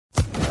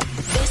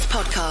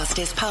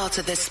podcast is part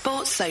of the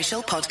Sports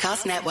Social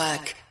Podcast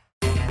Network.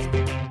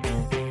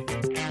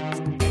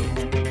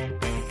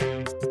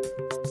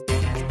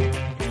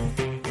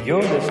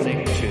 You're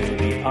listening to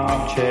the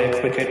Armchair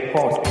Cricket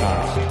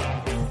Podcast.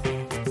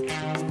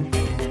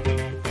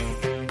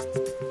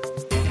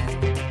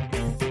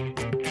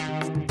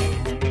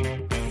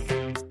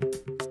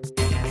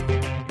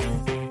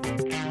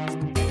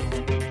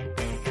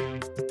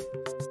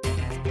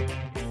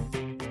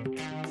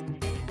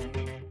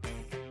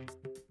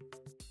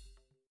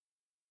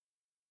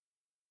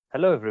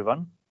 Hello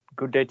everyone,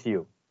 good day to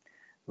you.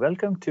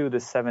 Welcome to the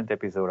 7th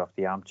episode of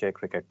the Armchair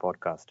Cricket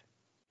Podcast.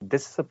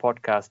 This is a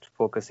podcast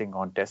focusing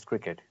on Test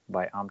cricket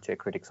by armchair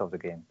critics of the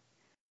game.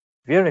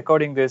 We are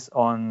recording this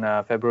on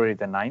February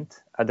the 9th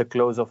at the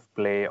close of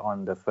play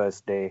on the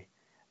first day,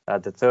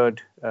 the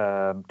third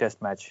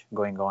Test match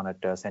going on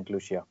at St.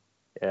 Lucia,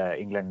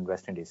 England and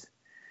West Indies.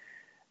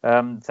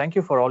 Thank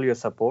you for all your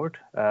support.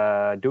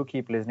 Do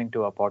keep listening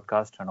to our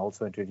podcast and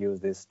also introduce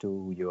this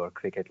to your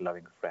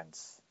cricket-loving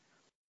friends.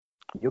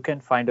 You can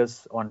find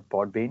us on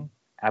Podbean,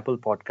 Apple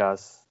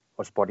Podcasts,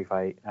 or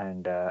Spotify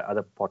and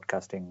other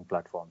podcasting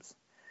platforms.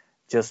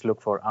 Just look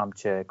for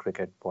Armchair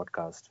Cricket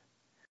Podcast.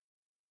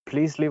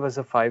 Please leave us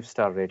a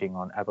 5-star rating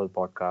on Apple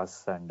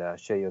Podcasts and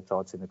share your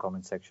thoughts in the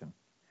comment section.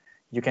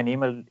 You can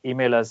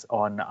email us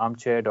on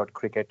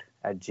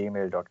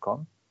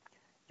armchair.cricket@gmail.com.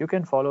 You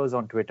can follow us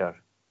on Twitter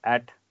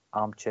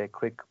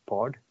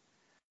 @ArmchairCrickPod.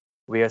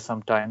 We are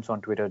sometimes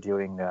on Twitter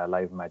during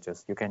live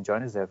matches. You can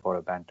join us there for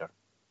a banter.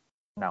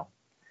 Now,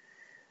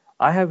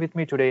 I have with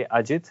me today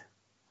Ajit.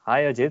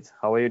 Hi Ajit,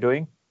 how are you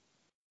doing?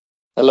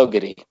 Hello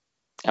Giri,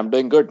 I'm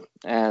doing good.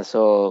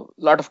 So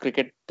a lot of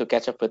cricket to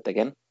catch up with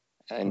again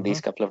in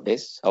these couple of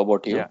days. How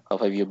about you? Yeah. How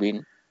have you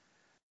been?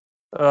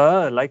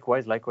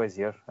 Likewise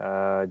here.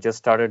 Just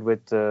started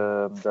with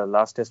the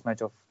last Test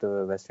match of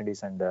the West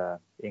Indies and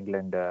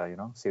England,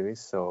 series.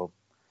 So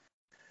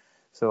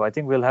I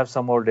think we'll have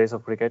some more days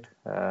of cricket.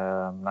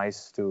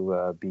 Nice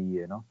to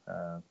be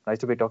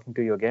talking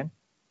to you again.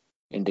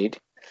 Indeed.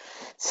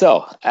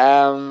 So,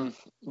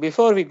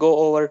 before we go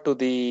over to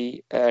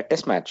the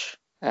Test match,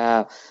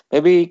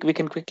 maybe we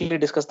can quickly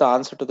discuss the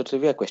answer to the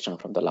trivia question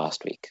from the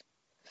last week.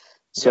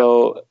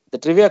 So, The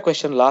trivia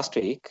question last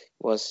week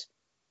was,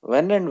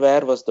 when and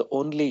where was the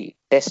only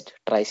Test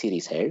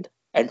tri-series held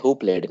and who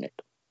played in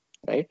it,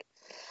 right?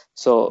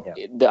 So,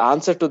 The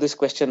answer to this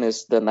question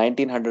is the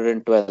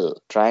 1912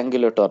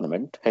 triangular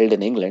tournament held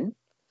in England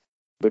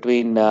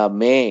between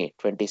May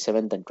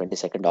 27th and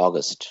 22nd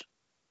August.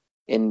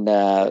 In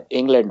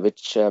England,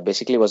 which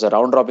basically was a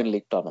round-robin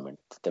league tournament.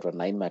 There were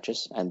 9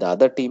 matches, and the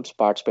other teams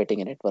participating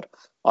in it were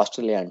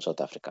Australia and South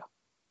Africa.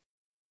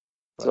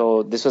 Right.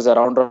 So this was a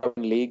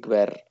round-robin league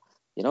where,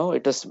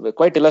 it was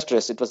quite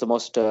illustrious. It was the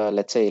most,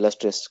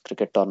 illustrious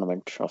cricket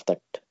tournament of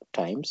that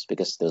times,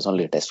 because there was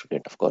only a Test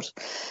cricket, of course.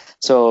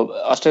 So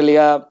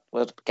Australia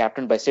were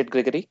captained by Sid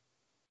Gregory,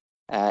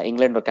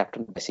 England were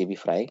captained by C.B.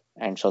 Fry,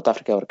 and South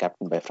Africa were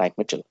captained by Frank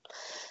Mitchell.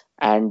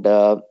 And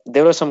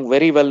there were some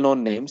very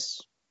well-known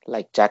names,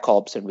 like Jack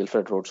Hobbs and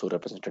Wilfred Rhodes, who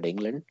represented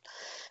England,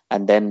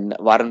 and then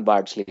Warren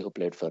Bardsley, who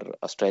played for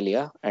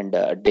Australia, and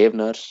Dave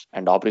Nurse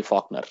and Aubrey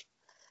Faulkner,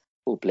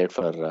 who played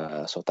for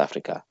South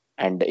Africa.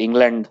 And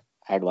England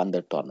had won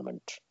the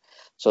tournament.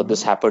 So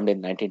this happened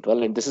in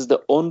 1912, and this is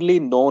the only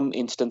known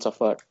instance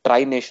of a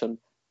tri-nation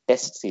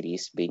Test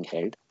series being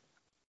held,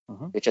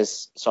 which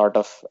has sort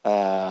of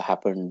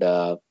happened,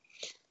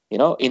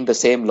 in the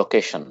same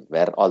location,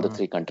 where all the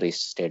 3 countries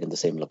stayed in the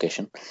same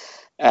location.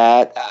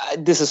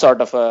 This is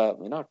sort of a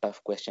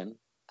tough question,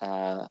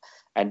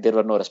 and there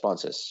were no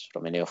responses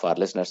from any of our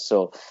listeners.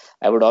 So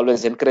I would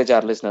always encourage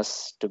our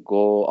listeners to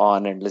go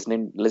on and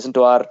listen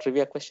to our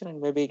trivia question and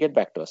maybe get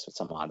back to us with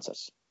some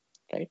answers.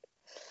 Right?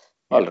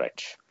 Yeah. All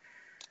right.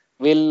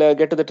 We'll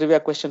get to the trivia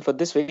question for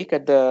this week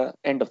at the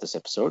end of this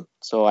episode.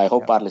 So I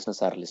hope our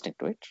listeners are listening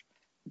to it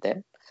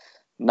then.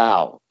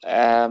 Now,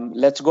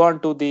 let's go on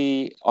to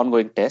the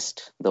ongoing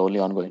test, the only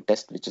ongoing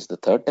test, which is the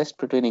third test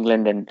between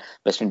England and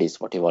West Indies,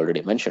 what you've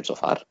already mentioned so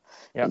far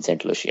in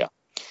St. Lucia.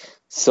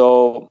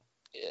 So,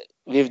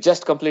 we've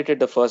just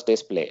completed the first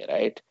day's play,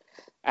 right?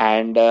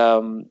 And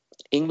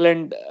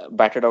England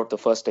batted out the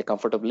first day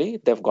comfortably.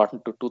 They've gotten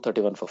to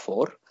 231 for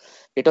 4.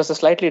 It was a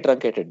slightly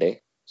truncated day,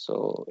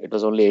 so it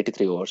was only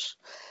 83 overs.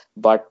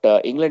 But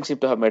England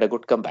seemed to have made a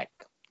good comeback.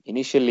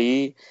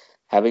 Initially,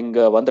 having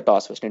won the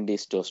toss, West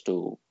Indies chose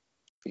to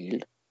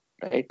field,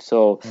 right?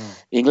 So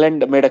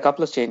England made a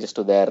couple of changes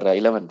to their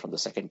 11 from the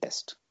second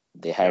test.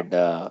 They had,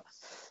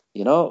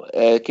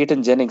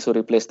 Keaton Jennings, who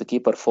replaced the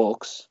keeper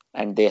Foakes,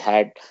 and they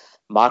had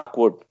Mark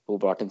Wood, who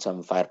brought in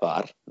some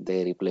firepower.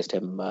 They replaced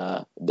him,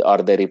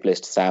 they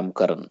replaced Sam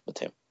Curran with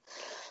him.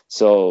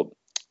 So,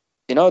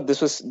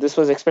 this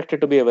was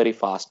expected to be a very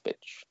fast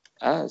pitch.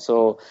 I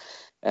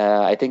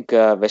think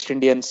West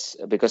Indians,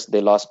 because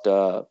they lost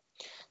the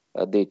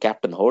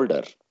captain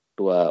holder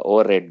to a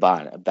overrate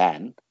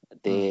ban,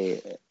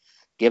 they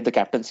gave the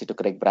captaincy to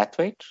Craig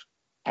Brathwaite,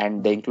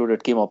 and they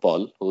included Kimo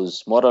Paul,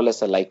 who's more or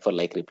less a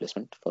like-for-like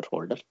replacement for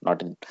Holder,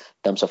 not in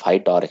terms of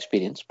height or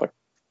experience, but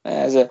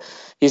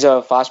He's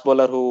a fast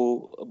bowler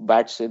who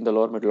bats in the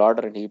lower middle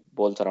order and he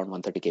bowls around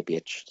 130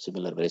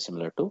 kph, very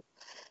similar to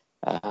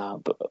uh,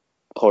 b-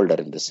 Holder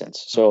in this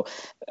sense. So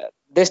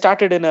they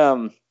started in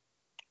a,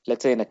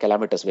 let's say, in a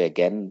calamitous way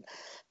again.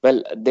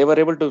 Well, they were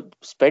able to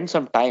spend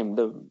some time.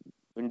 The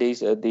Windies,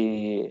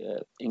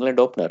 the England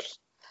openers.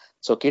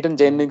 So Keaton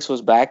Jennings,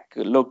 who's back,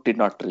 did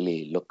not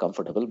really look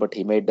comfortable, but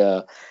he made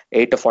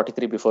 8 of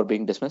 43 before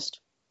being dismissed,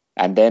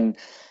 and then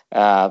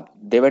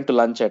they went to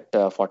lunch at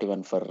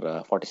 41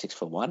 for 46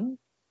 for one,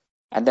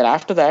 and then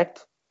after that,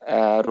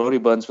 Rory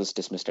Burns was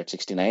dismissed at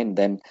 69.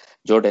 Then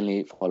Joe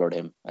Denley followed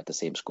him at the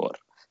same score.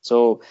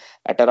 So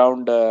at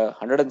around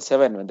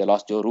 107, when they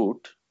lost Joe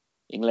Root,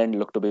 England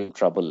looked to be in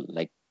trouble,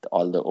 like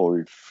all the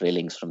old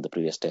failings from the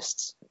previous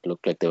tests. It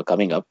looked like they were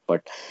coming up,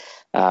 but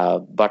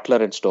Butler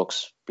and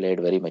Stokes played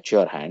very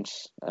mature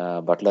hands.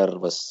 Butler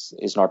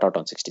is not out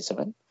on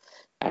 67,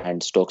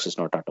 and Stokes is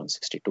not out on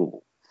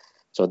 62.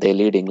 So they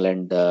lead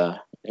England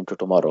into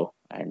tomorrow,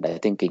 and I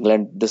think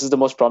England. This is the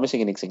most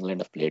promising innings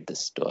England have played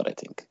this tour, I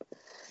think.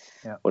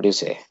 Yeah. What do you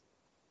say?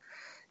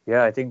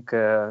 Yeah, I think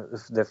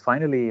if they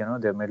finally,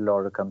 their middle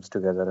order comes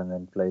together and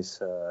then plays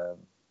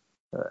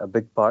a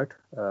big part,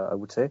 I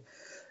would say,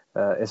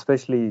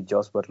 especially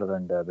Joss Butler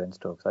and Ben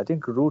Stokes. I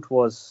think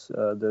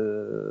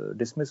the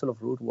dismissal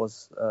of Root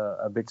was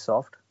a bit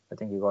soft. I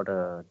think he got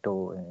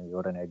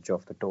an edge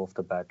of the toe of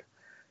the bat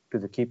to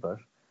the keeper.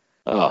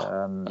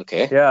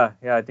 Okay. Yeah,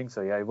 I think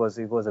so. Yeah, it was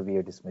a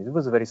weird dismissal. It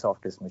was a very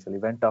soft dismissal. He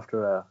went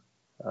after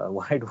a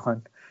wide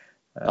one.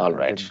 All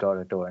right. Didn't got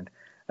a toe end.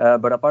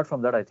 But apart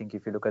from that, I think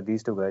if you look at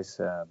these two guys,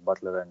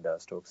 Butler and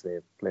Stokes, they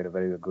played a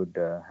very good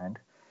hand.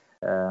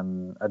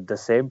 At the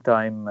same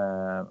time,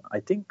 I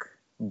think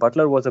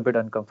Butler was a bit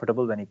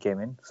uncomfortable when he came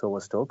in. So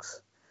was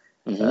Stokes.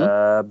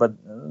 But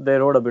they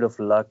rode a bit of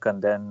luck,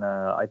 and then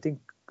I think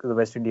the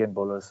West Indian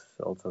bowlers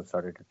also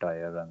started to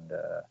tire, and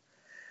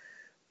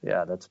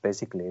yeah, that's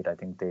basically it. I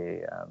think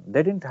they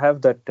didn't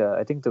have that.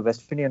 I think the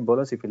West Indian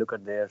bowlers, if you look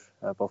at their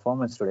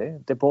performance today,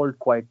 they bowled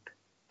quite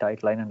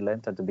tight line and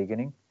length at the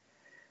beginning.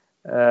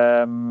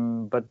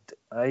 But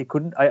I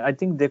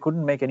think they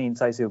couldn't make any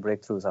incisive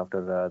breakthroughs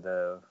after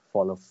the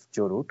fall of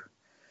Joe Root.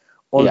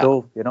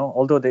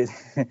 Although they,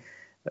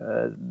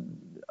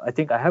 I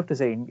think I have to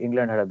say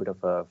England had a bit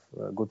of a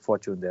good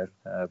fortune there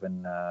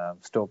when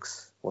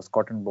Stokes was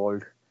cotton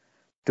balled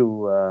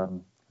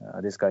to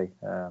this guy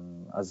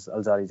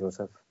Alzari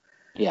Joseph.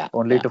 Yeah.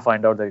 Only to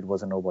find out that it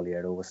was a no ball. He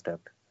had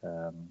overstepped.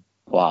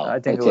 Wow. I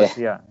think it was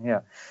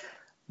yeah.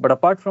 But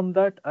apart from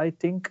that, I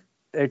think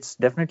it's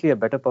definitely a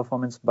better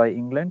performance by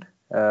England.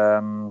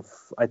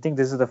 I think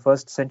this is the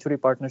first century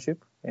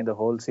partnership in the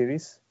whole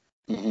series.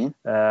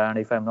 And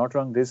if I'm not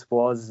wrong, this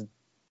was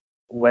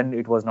when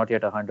it was not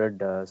yet a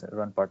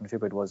 100-run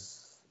partnership. It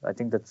was, I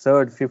think, the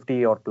third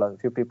 50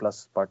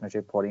 plus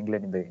partnership for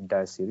England in the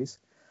entire series.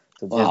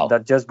 So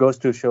that just goes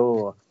to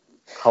show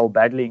how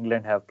badly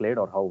England have played,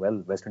 or how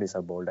well West Indies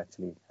have bowled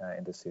actually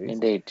in this series.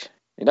 Indeed.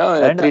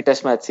 A 3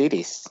 test match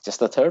series, just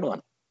the third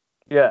one.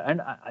 Yeah,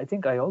 and I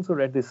think I also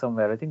read this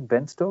somewhere. I think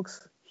Ben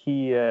Stokes,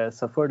 he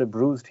suffered a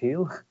bruised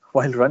heel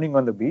while running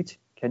on the beach.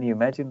 Can you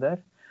imagine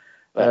that?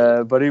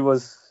 But he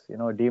was,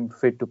 deemed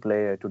fit to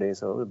play today.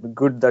 So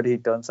good that he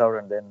turns out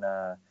and then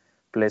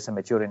plays a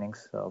mature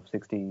innings of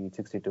 60,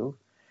 62.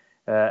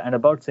 And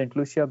about St.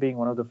 Lucia being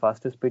one of the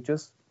fastest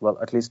pitches, well,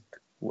 at least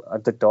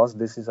at the toss,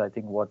 this is, I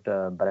think, what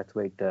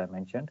Brathwaite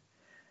mentioned.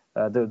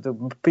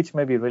 The pitch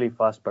may be really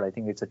fast, but I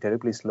think it's a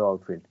terribly slow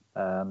outfield.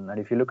 And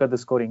if you look at the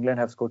score, England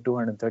have scored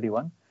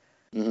 231.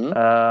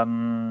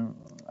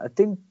 I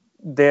think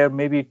they're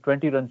maybe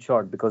 20 runs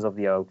short because of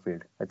the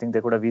outfield. I think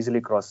they could have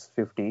easily crossed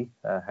 50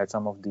 had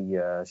some of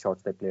the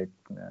shots they played.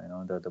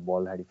 The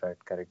ball had, if I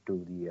had carried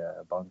to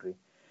the boundary,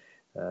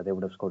 they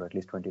would have scored at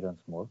least 20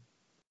 runs more.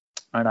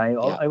 And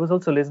I was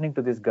also listening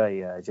to this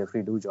guy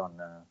Jeffrey Dooge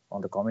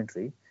on the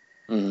commentary.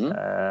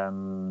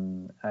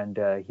 And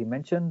he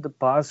mentioned the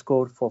par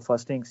score for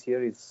first innings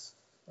here is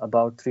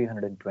about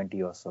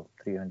 320 or so,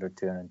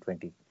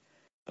 320.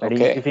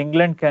 And if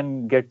England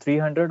can get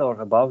 300 or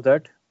above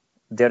that,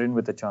 they're in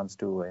with a chance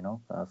to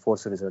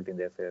force a result in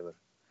their favor.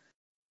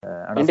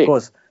 And Indeed. Of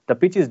course, the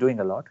pitch is doing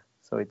a lot.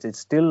 So it's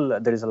still,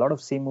 there is a lot of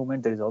seam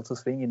movement. There is also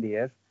swing in the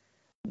air.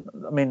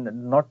 I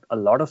mean, not a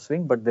lot of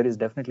swing, but there is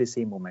definitely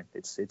seam movement.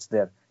 It's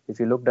there.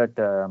 If you looked at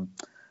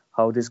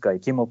how this guy,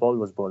 Kim Opal,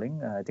 was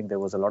bowling, I think there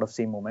was a lot of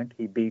seam movement.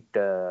 He beat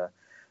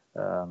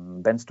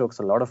Ben Stokes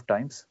a lot of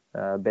times.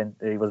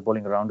 He was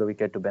bowling around the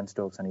wicket to Ben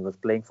Stokes, and he was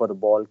playing for the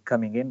ball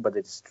coming in, but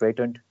it's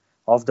straightened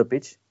off the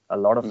pitch a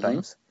lot of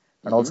times,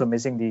 and also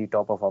missing the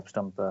top of off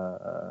stump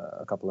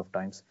a couple of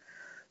times.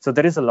 So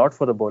there is a lot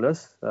for the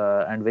bowlers.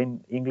 And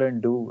when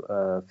England do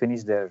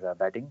finish their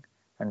batting,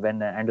 and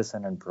when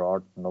Anderson and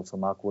Broad and also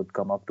Mark Wood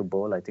come up to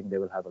bowl, I think they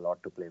will have a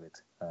lot to play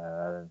with.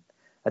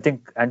 I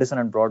think Anderson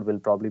and Broad will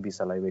probably be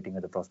salivating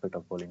at the prospect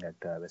of bowling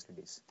at West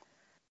Indies.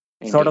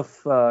 Indeed. Sort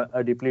of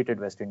a depleted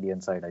West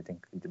Indian side, I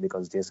think,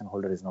 because Jason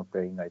Holder is not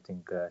playing. I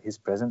think his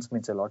presence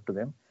means a lot to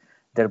them.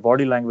 Their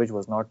body language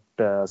was not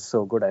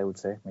so good, I would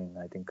say. I mean,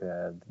 I think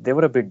they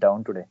were a bit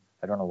down today.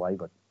 I don't know why,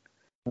 but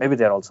maybe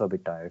they're also a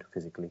bit tired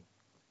physically.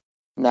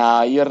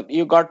 Nah,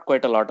 you got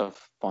quite a lot of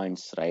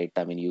points, right?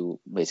 I mean, you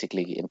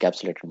basically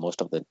encapsulated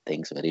most of the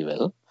things very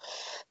well.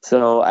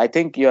 So I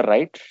think you're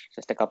right.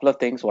 Just a couple of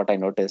things. What I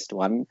noticed,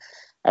 one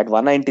at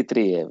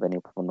 193, when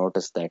you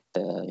noticed that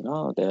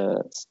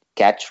the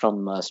catch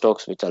from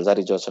Stokes, which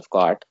Alzari Joseph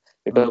caught,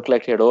 it looked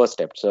like he had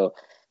overstepped. So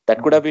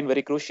that could have been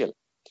very crucial.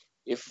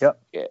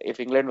 If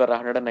England were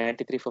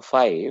 193 for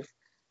 5,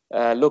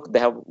 look, they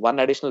have one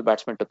additional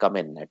batsman to come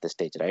in at this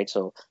stage, right?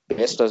 So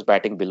Best was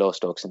batting below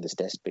Stokes in this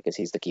test because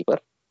he's the keeper,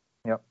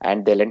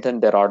 and they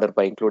lengthened their order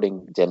by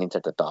including Jennings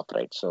at the top,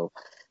 right? So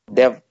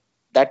they have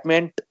that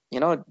meant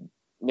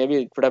maybe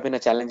it would have been a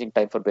challenging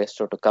time for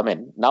Bairstow to come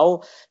in.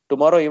 Now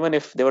tomorrow, even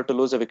if they were to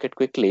lose a wicket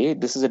quickly,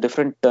 this is a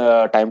different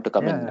time to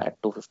come in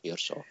at 250 or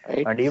so,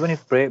 right? And even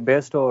if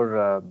Best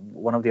or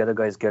one of the other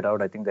guys get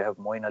out, I think they have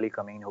Moeen Ali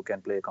coming in who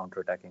can play a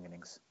counter-attacking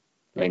innings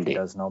like he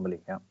does normally.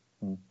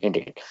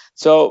 Indeed.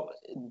 So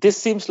this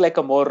seems like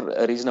a more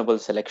reasonable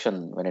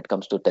selection when it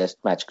comes to test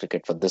match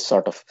cricket for this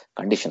sort of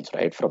conditions,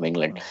 right, from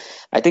England.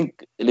 I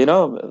think, in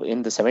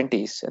the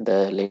 70s, in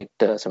the late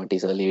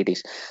 70s, early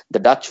 80s, the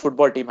Dutch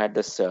football team had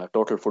this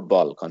total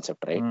football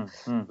concept, right,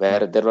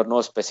 where there were no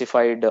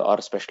specified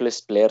or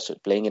specialist players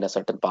playing in a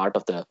certain part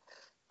of the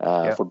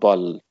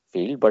football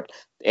field, but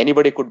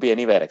anybody could be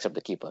anywhere except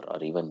the keeper,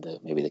 or even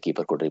maybe the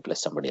keeper could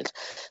replace somebody else.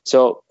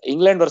 So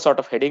England were sort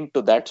of heading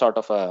to that sort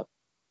of a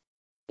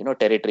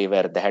territory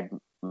where they had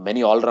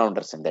many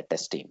all-rounders in their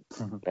test team,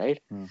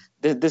 right?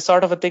 This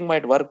sort of a thing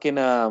might work in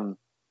a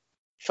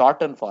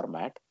shortened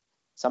format.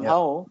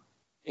 Somehow,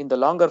 in the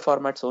longer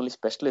formats, only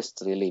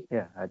specialists really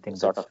I think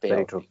sort that's of pay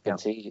very out. true. You can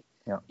see,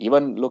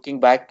 even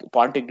looking back,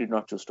 Ponting did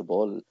not choose to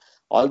bowl.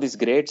 All these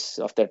greats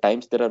of their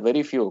times, there are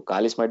very few.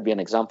 Kallis might be an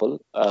example,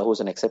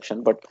 who's an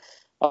exception, but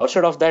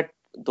outside of that,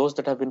 those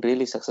that have been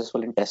really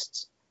successful in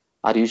tests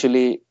are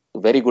usually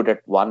very good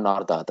at one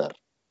or the other.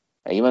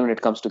 Even when it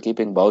comes to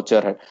keeping,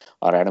 Boucher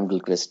or Adam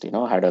Gilchrist,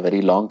 had a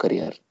very long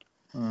career.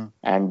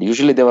 And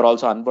usually they were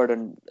also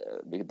unburdened.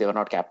 They were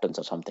not captains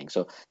or something.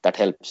 So that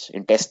helps.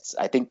 In tests,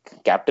 I think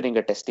captaining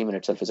a test team in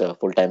itself is a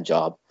full-time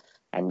job.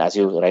 And as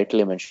you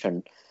rightly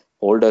mentioned,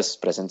 Holder's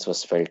presence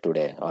was felt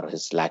today, or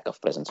his lack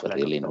of presence was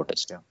really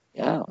noticed.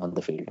 On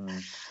the field.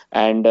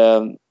 And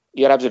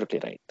you're absolutely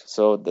right.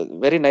 So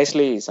very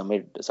nicely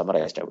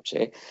summarized, I would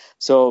say.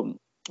 So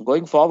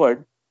going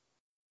forward,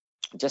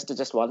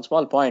 just one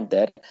small point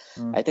there.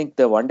 I think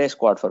the one-day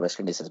squad for West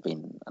Indies has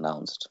been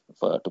announced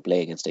to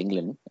play against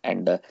England,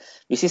 and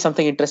we see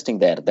something interesting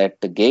there,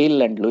 that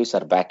Gale and Lewis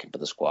are back into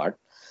the squad.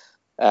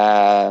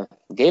 Gale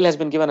has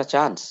been given a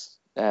chance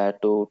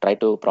to try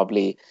to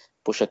probably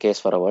push a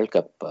case for a World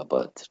Cup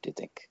berth. Do you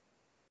think?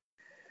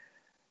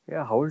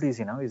 Yeah, how old is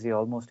he now?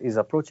 He's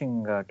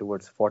approaching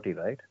towards 40,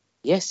 right?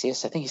 Yes,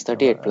 I think he's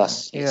 38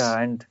 plus. Yes.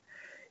 Yeah, and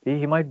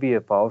he might be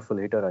a powerful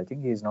hitter. I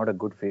think he's not a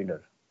good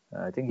fielder.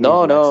 I think he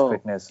lacks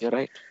fitness. You're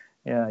right.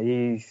 Yeah,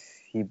 he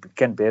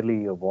can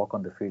barely walk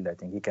on the field. I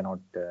think he cannot.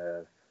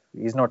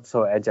 He's not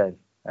so agile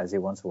as he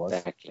once was.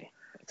 Exactly.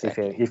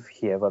 If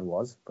he ever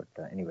was. But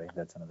anyway,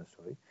 that's another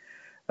story.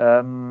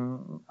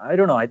 I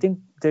don't know. I think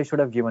they should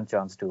have given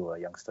chance to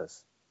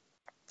youngsters.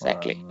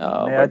 Exactly.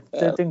 I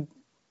think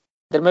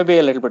there may be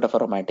a little bit of a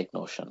romantic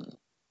notion.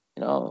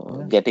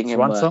 Getting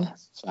him a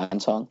swan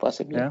song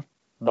possibly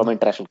from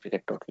international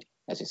cricket, totally,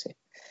 as you say.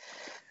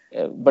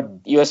 But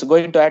you were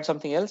going to add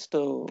something else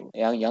to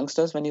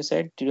youngsters when you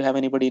said, do you have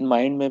anybody in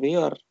mind maybe,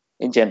 or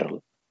in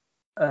general?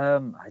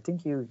 I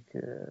think you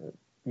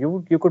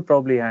could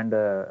probably hand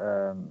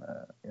a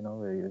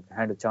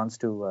chance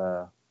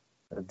to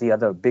the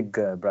other big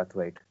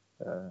Brathwaite,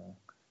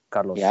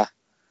 Carlos. Yeah,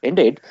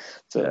 indeed.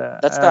 So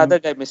that's the other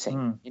guy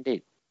missing,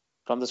 indeed,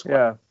 from the squad.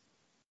 Yeah,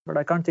 but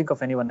I can't think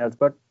of anyone else.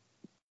 But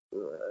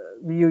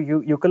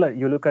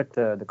you look at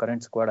the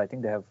current squad. I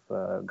think they have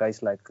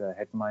guys like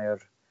Hetmeyer.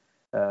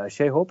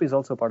 Shea Hope is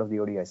also part of the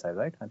ODI side,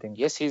 right? I think.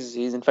 Yes, he's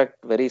in fact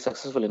very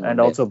successful in.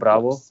 And also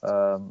Bravo,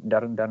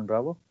 Darren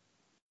Bravo.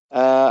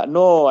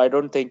 No, I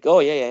don't think. Oh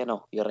yeah,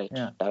 no, you're right.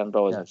 Yeah. Darren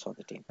Bravo is also on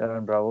the team.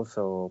 Darren Bravo.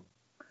 So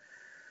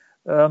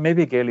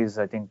maybe Gale is,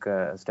 I think,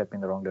 a step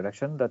in the wrong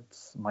direction.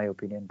 That's my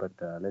opinion. But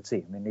let's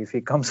see. I mean, if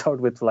he comes out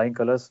with flying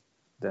colors,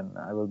 then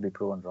I will be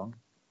proven wrong.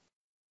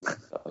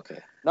 Okay.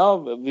 Now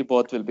we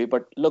both will be.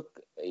 But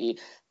look,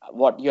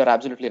 what you're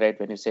absolutely right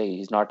when you say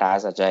he's not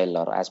as agile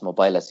or as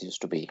mobile as he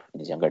used to be in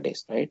his younger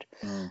days, right?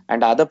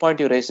 And the other point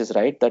you raised is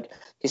right, that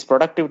his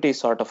productivity is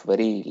sort of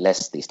very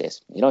less these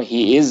days.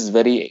 He is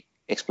very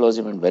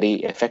explosive and very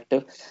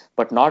effective,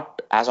 but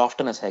not as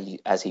often as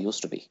he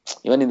used to be.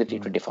 Even in the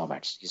T20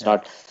 formats, he's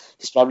not.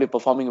 He's probably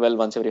performing well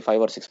once every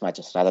 5 or 6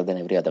 matches rather than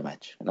every other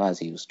match, as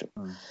he used to.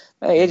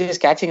 Age is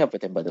catching up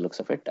with him by the looks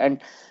of it.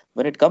 And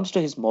when it comes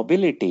to his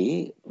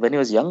mobility, when he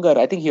was younger,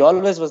 I think he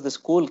always was this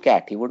cool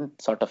cat. He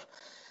wouldn't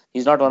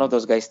he's not one of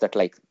those guys that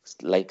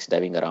likes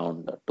diving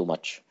around too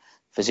much,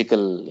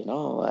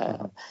 physical,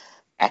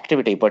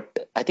 activity,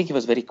 but I think he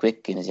was very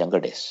quick in his younger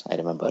days, I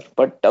remember.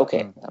 But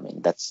okay, I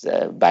mean, that's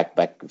back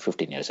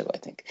 15 years ago, I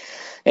think.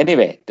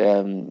 Anyway,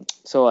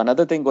 so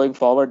another thing going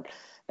forward,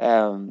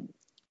 um,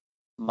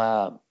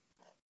 Ma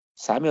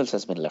Samuels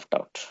has been left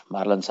out.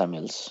 Marlon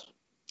Samuels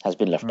has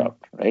been left out,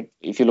 right?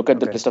 If you look at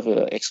the Okay. list of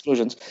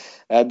exclusions,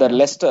 the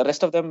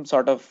rest of them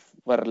sort of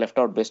were left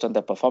out based on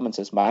their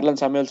performances. Marlon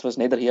Samuels was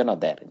neither here nor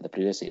there in the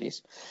previous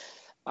series.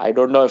 I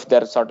don't know if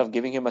they're sort of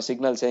giving him a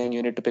signal saying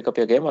you need to pick up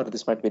your game, or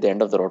this might be the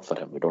end of the road for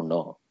him. We don't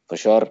know for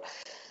sure.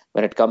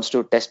 When it comes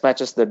to test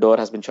matches, the door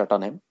has been shut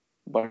on him.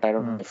 But I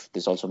don't know if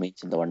this also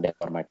means in the one day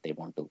format they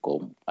want to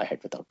go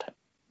ahead without him.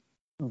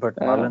 But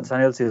Marlon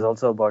Samuels is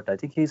also about, I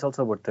think he's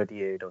also about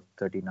 38 or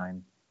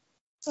 39.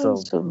 So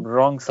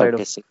wrong side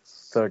 36.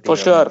 of 30. For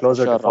sure.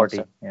 Closer for sure, to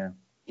 40. Yeah.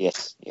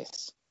 Yes.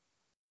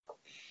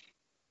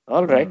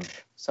 All right.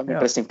 Some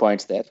interesting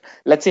points there.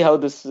 Let's see how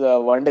this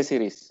one day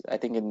series, I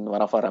think in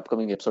one of our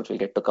upcoming episodes, we'll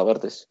get to cover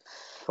this.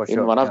 For In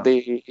sure. one of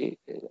the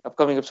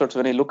upcoming episodes,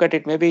 when you look at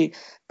it, maybe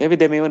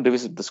they may even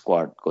revisit the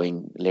squad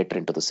going later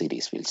into the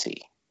series. We'll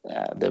see.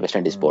 The West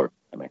Indies board.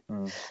 I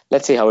mean,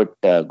 let's see how it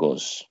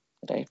goes.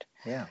 Right.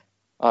 Yeah.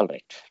 All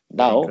right.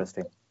 Very Now,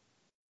 interesting.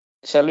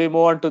 shall we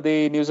move on to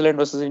the New Zealand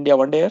versus India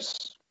one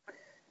dayers?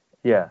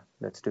 Yeah,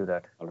 let's do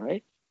that. All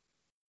right.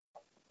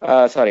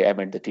 Sorry, I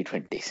meant the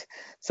T20s.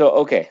 So,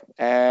 okay.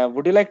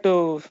 Would you like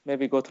to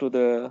maybe go through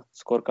the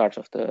scorecards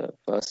of the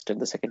first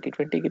and the second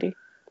T20, Giri?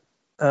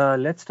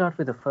 Let's start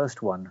with the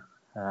first one,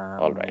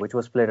 All right. which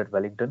was played at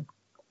Wellington.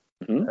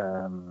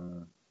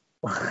 Mm-hmm.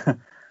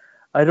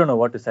 I don't know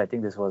what to say. I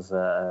think this was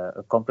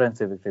a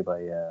comprehensive victory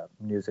by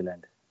New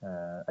Zealand.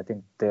 I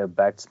think their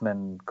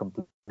batsmen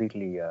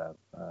completely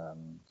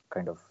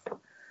kind of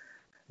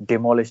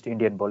demolished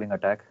Indian bowling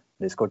attack.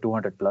 They scored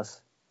 200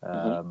 plus,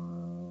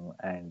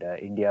 and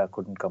India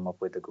couldn't come up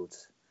with the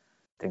goods.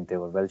 I think they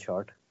were well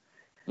short.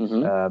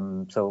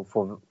 So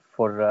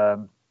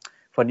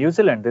for New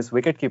Zealand, this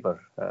wicketkeeper,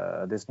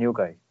 this new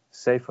guy,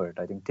 Seifert,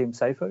 I think Tim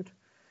Seifert,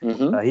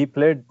 he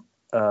played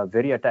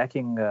very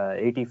attacking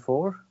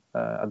 84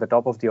 at the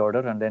top of the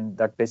order, and then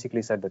that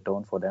basically set the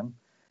tone for them.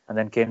 And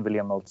then Kane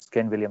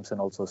Williamson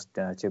also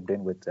chipped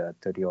in with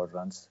 30 odd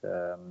runs.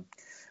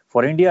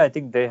 For India, I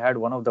think they had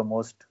one of the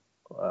most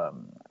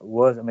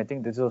worst. I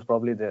think this was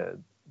probably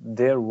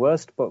their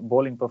worst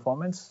bowling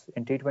performance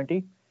in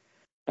T20.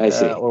 I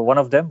see. Or one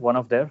of their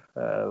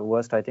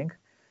worst, I think.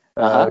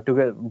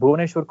 Together,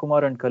 Bhuvneshwar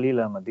Kumar and Khalil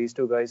Ahmed, these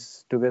two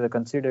guys together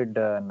conceded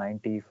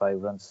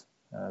 95 runs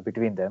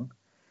between them.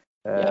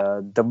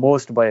 The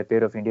most by a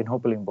pair of Indian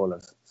opening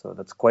bowlers. So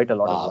that's quite a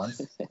lot of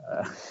runs.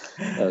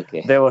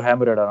 Okay. They were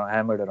hammered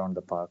around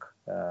the park.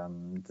 I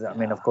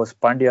mean, of course,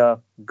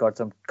 Pandya got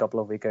some couple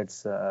of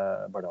wickets,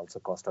 but also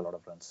cost a lot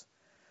of runs.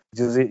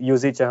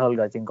 Yuzi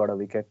Chahal, I think, got a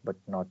wicket, but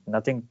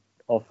nothing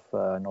of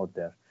note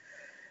there.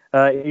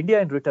 India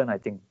in return, I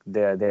think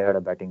they had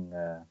a batting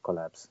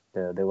collapse.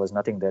 There was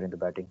nothing there in the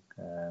batting.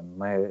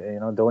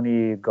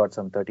 Dhoni got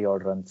some 30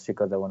 odd runs.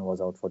 Shikhar Dhawan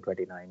was out for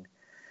 29.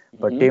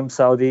 But Team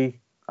Saudi,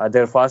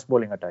 their fast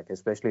bowling attack,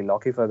 especially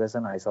Lockie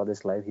Ferguson, I saw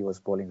this live. He was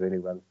bowling really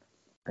well.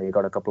 He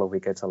got a couple of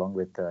wickets along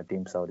with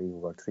Team Saudi,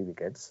 who got 3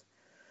 wickets.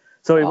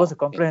 So it was a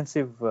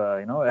comprehensive,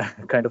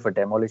 kind of a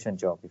demolition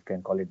job, if you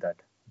can call it that,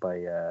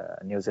 by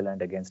New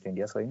Zealand against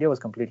India. So India was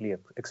completely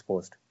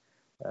exposed,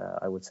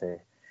 I would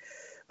say.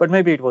 But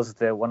maybe it was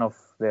one of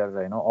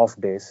their off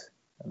days.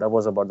 That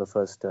was about the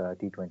first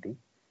T20.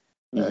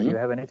 Do you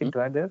have anything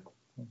to add there?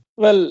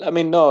 Well, I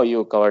mean, no,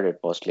 you covered it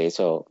mostly.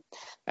 So,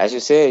 as you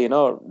say,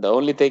 the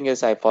only thing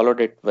is I followed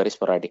it very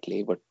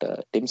sporadically. But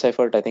Tim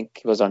Seifert, I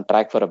think he was on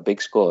track for a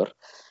big score.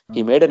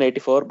 He made an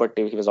 84, but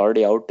he was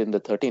already out in the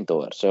 13th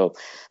over. So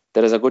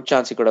there is a good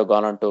chance he could have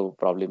gone on to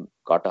probably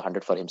got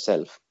 100 for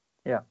himself.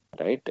 Yeah.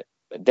 Right.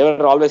 They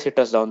were always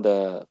hitters down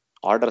the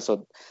order.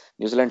 So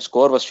New Zealand's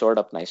score was showed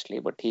up nicely,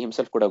 but he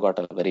himself could have got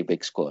a very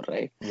big score,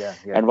 right? Yeah.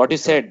 And what you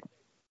said,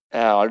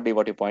 already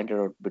what you pointed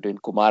out between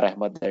Kumar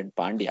Ahmed and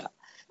Pandya,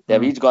 they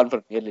have each gone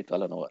for nearly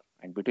 12 and over.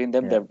 And between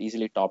them, they have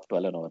easily topped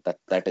 12 and over.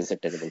 That is a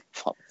terrible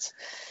performance.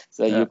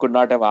 So you could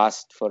not have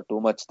asked for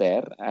too much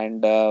there.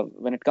 And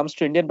when it comes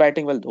to Indian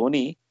batting, well,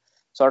 Dhoni,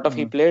 sort of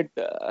he played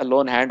a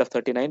lone hand of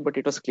 39, but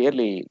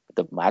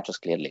the match was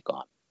clearly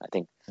gone. I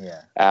think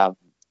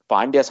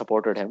Pandya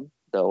supported him,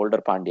 the older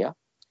Pandya,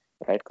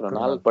 right,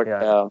 Krunal. But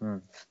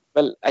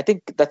well, I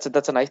think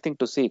that's a nice thing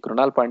to see.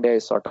 Krunal Pandya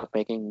is sort of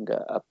making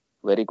a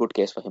very good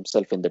case for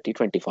himself in the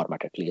T20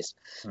 format, at least.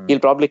 He'll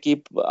probably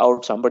keep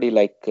out somebody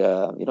like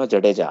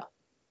Jadeja,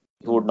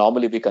 who would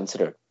normally be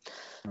considered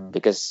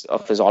because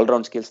of his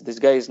all-round skills. This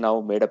guy is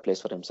now made a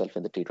place for himself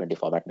in the T20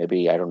 format.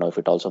 Maybe, I don't know if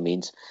it also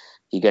means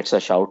he gets a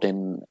shout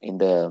in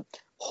the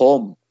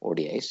home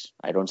ODIs.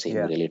 I don't see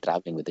him really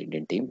traveling with the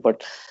Indian team,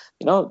 but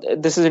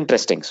this is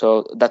interesting.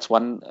 So that's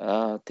one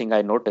thing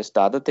I noticed.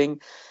 The other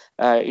thing,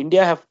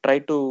 India have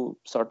tried to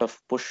sort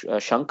of push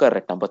Shankar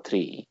at number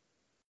 3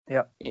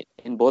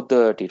 in both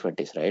the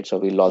T20s, right? So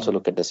we'll also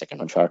look at the second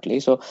one shortly.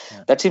 So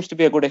that seems to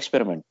be a good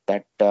experiment,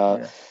 that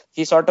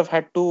he sort of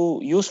had 2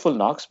 useful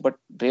knocks, but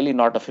really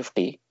not a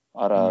 50.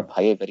 or a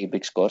very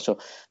big score. So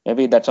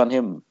maybe that's on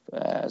him.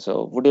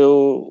 So would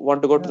you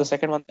want to go to the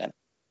second one then?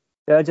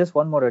 Yeah, just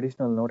one more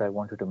additional note I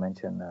wanted to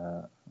mention.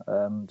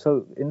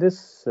 So in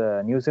this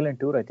New Zealand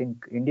tour, I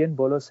think Indian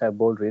bowlers have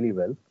bowled really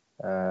well,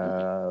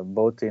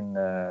 both in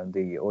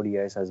the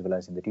ODIs as well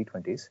as in the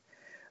T20s.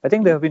 I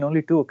think there have been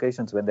only two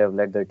occasions when they have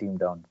let their team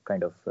down,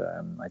 kind of.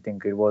 I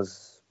think it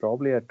was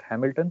probably at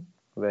Hamilton,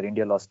 where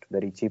India lost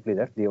very cheaply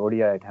there, the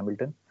ODI at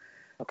Hamilton,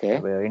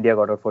 where India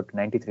got out for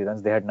 93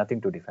 runs. They had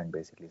nothing to defend,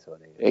 basically. So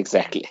they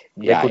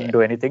couldn't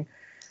do anything.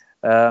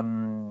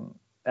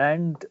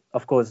 And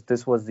of course,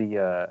 this was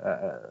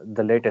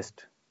the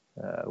latest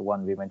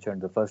one we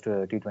mentioned, the first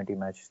T20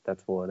 match. That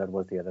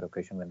was the other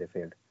occasion when they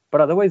failed.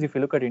 But otherwise, if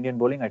you look at Indian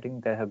bowling, I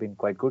think they have been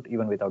quite good,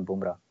 even without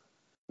Bumrah.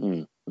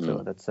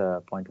 So that's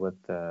a point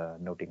worth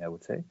noting, I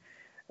would say.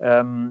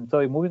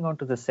 So moving on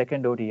to the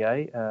second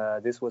ODI,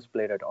 this was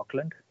played at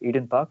Auckland,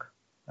 Eden Park,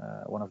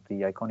 one of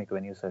the iconic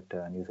venues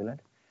at New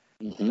Zealand,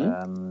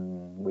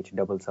 which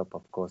doubles up,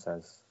 of course,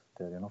 as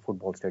the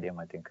football stadium,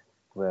 I think,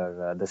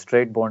 where the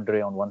straight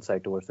boundary on one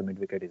side towards the mid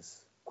wicket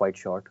is quite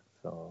short.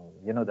 So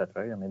you know that,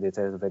 right? I mean, it's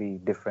a very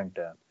different.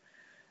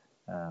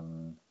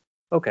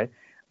 Okay,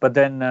 but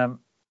then.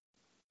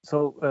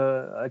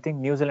 I think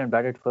New Zealand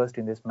batted first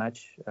in this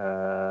match,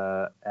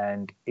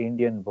 and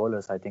Indian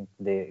bowlers, I think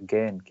they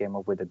again came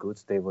up with the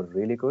goods. They were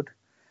really good.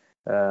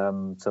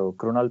 So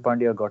Krunal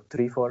Pandya got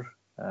 3-4,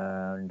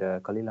 and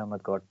Khalil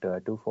Ahmed got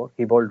 2-4.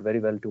 He bowled very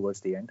well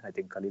towards the end. I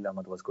think Khalil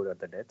Ahmed was good at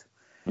the death.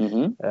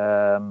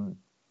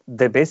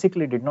 They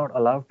basically did not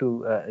allow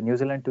New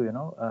Zealand to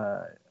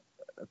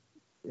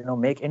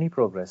make any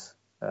progress.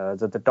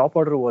 The top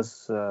order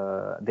was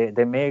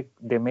they made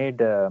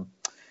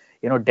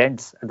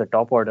dents at the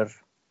top order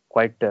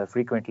quite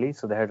frequently,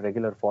 so they had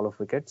regular fall of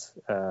wickets,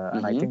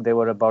 and I think they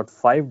were about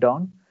 4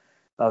 down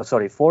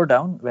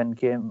when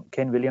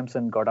Ken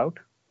Williamson got out.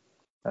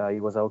 He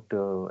was out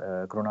to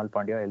Krunal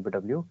Pandya,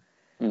 LBW.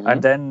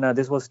 And then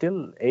this was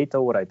still 8th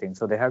over, I think.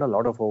 So they had a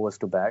lot of overs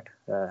to bat.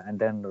 And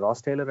then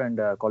Ross Taylor and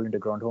Colin de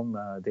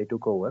Grandhomme, they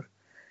took over,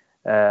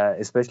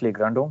 especially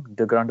Grandhomme.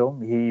 De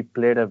Grandhomme, he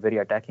played a very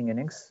attacking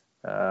innings.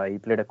 He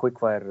played a quick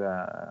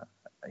fire.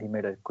 He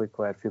made a quick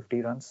fire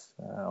 50 runs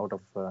out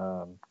of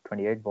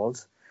 28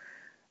 balls.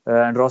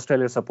 And Ross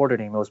Taylor supported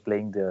him. He was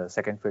playing the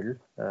second fiddle.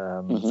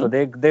 So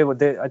they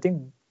I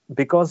think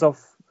because of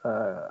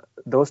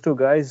those two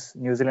guys,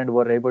 New Zealand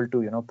were able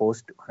to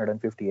post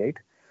 158.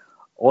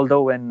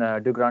 Although when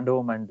de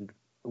Grandhomme and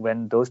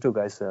when those two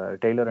guys,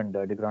 Taylor and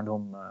de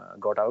Grandhomme,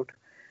 got out,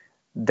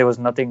 there was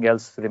nothing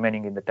else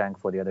remaining in the tank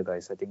for the other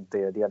guys. I think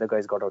the other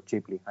guys got out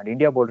cheaply, and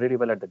India bowled really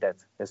well at the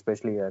death,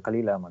 especially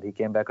Khalil Ahmed. He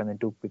came back and then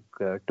took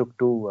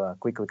two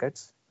quick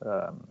wickets,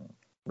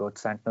 both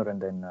Santner and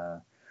then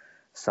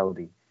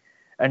Saudi.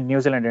 And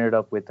New Zealand ended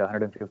up with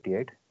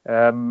 158.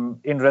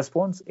 In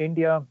response,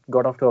 India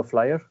got off to a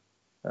flyer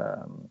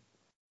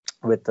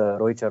with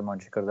Rohit Sharma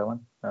and Shikhar Dhawan.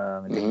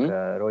 I think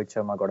Rohit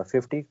Sharma got a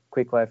 50,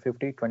 quick fire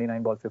 50,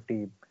 29 ball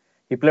 50.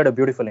 He played a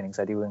beautiful innings.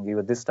 I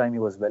think this time he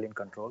was well in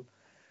control.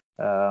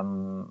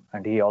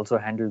 And he also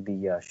handled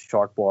the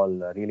short ball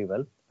really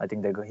well. I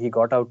think he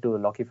got out to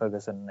Lockie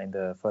Ferguson in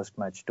the first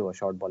match to a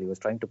short ball. He was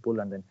trying to pull,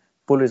 and then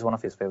pull is one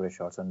of his favorite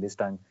shots. And this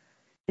time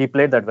he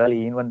played that well.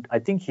 I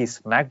think he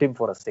smacked him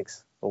for a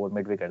 6 over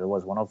mid wicket. It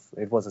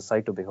was a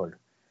sight to behold.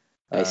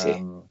 I see.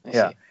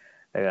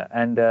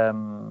 And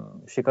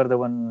Shikhar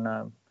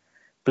Dhawan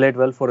played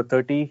well for a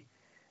 30.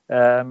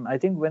 I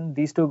think when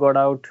these two got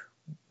out,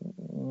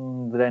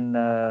 then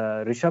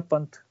Rishabh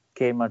Pant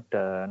came at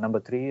number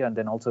 3, and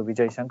then also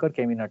Vijay Shankar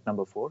came in at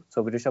number 4.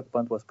 So Rishabh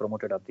Pant was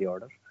promoted up the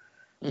order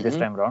this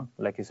time round.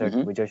 Like you said,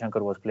 Vijay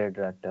Shankar was played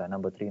at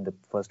number 3 in the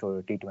first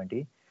over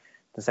T20.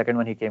 The second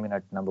one, he came in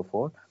at number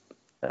 4.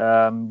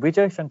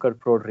 Vijay Shankar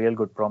showed real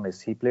good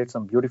promise. He played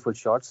some beautiful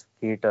shots.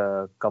 He hit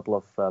a couple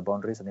of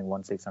boundaries, I think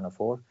 1 6 and a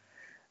 4.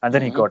 And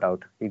then he got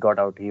out. He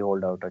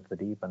holed out at the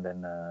deep. And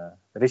then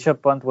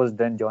Rishabh Pant was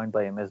then joined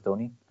by MS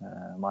Dhoni,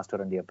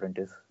 Master and the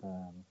Apprentice.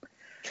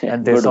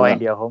 And they saw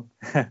India home.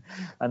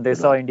 And they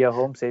saw India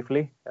home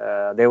safely.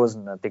 There was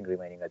nothing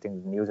remaining. I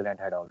think New Zealand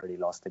had already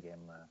lost the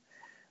game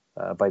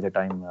by the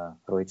time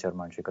Rohit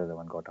Sharma and Shikhar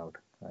Dhawan got out.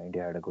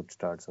 India had a good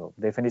start. So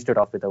they finished it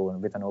off with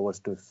an over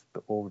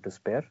to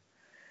spare.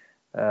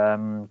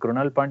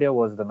 Krunal Pandya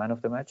was the man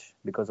of the match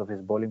because of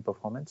his bowling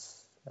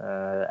performance.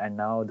 And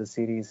now the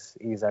series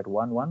is at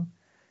 1-1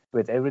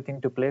 with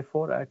everything to play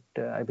for at,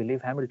 I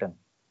believe, Hamilton.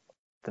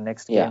 The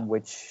next game,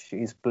 which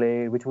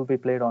will be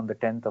played on the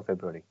 10th of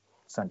February,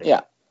 Sunday.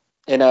 Yeah,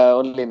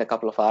 only in a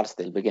couple of hours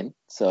they'll begin.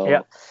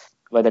 So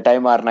by the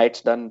time our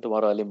night's done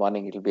tomorrow early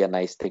morning, it'll be a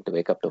nice thing to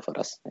wake up to for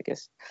us, I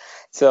guess.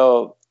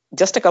 So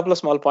just a couple of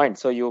small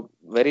points. So you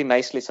very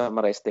nicely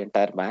summarized the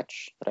entire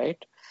match, right?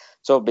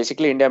 So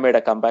basically, India made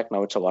a comeback.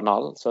 Now it's a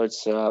 1-1. So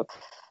it's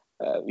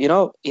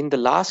in the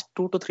last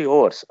 2 to 3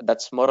 overs,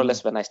 that's more or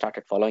less when I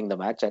started following the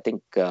match. I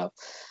think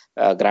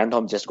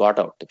Grandhomme just got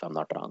out, if I'm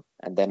not wrong.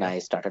 And then I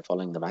started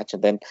following the match.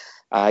 And then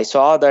I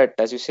saw that,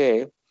 as you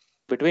say,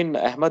 between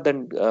Ahmed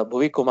and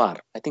Bhuvi Kumar,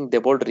 I think they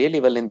bowled really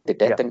well in the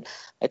death, Yeah. and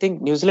I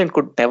think New Zealand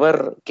could never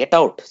get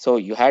out. So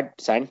you had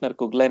Santner,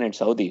 Kuglan, and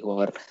Saudi, who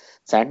are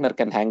Santner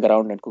can hang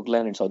around and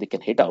Kuglan and Saudi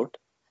can hit out,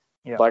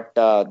 Yeah.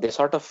 but they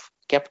sort of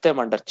kept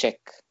them under check.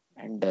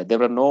 And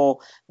there were no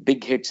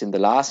big hits in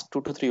the last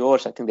 2 to 3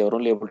 overs. I think they were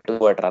only able to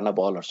go at run a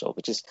ball or so,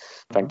 which is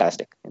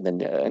fantastic. And then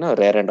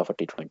rare end of a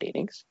T20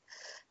 innings.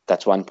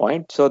 That's one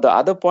point. So the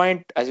other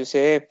point, as you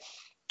say,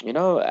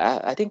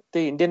 I think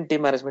the Indian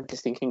team management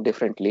is thinking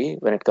differently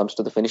when it comes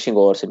to the finishing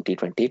overs in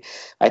T20.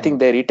 I think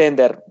they retain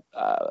their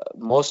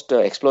most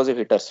explosive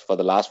hitters for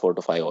the last 4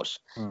 to 5 overs,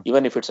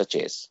 even if it's a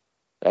chase,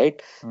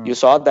 right? You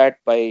saw that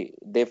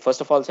they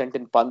first of all sent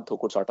in Pant, who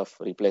could sort of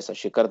replace a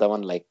Shikhar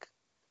Dhawan like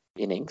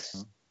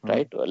innings,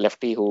 right? A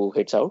lefty who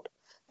hits out.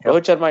 Yep.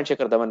 Rohit Sharma and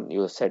Shikhar Dhawan,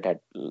 you said, had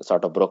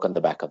sort of broken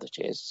the back of the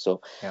chase. So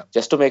Yeah.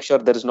 just to make sure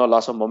there is no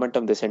loss of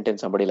momentum, they sent in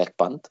somebody like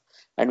Pant.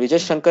 And Vijay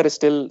Shankar is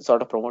still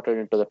sort of promoted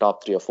into the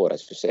top 3 or 4,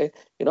 as you say,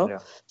 Yeah.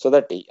 so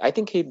that I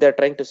think they're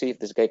trying to see if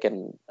this guy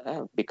can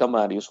become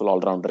a useful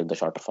all-rounder in the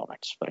shorter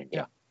formats for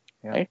India,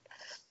 Yeah. right?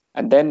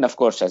 And then, of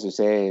course, as you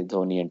say,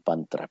 Dhoni and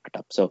Pant wrapped it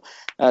up. So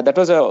that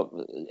was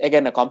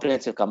again a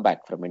comprehensive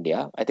comeback from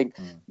India. I think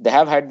they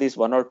have had these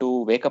 1 or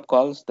 2 wake-up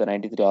calls, the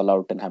 93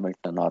 all-out in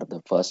Hamilton or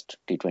the first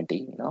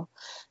T20.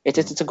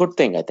 It's a good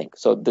thing, I think.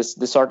 So this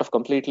sort of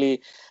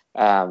completely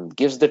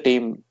gives the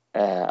team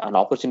an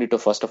opportunity to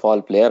first of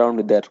all play around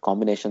with their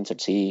combinations and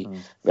see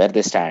where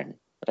they stand.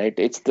 Right,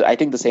 I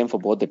think the same for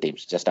both the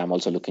teams. Just I'm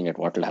also looking at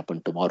what will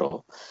happen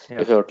tomorrow.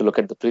 Yeah. If you were to look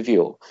at the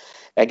preview,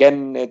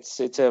 again, it's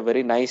a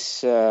very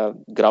nice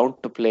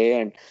ground to play,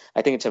 and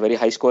I think it's a very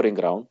high scoring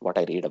ground. What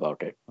I read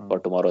about it for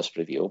tomorrow's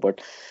preview, but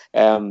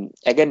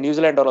again, New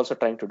Zealand are also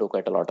trying to do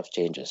quite a lot of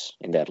changes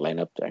in their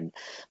lineup, and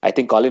I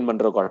think Colin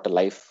Munro got a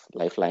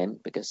lifeline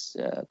because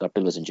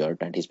Guptill was injured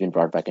and he's been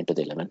brought back into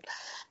the 11,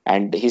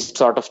 and he's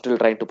sort of still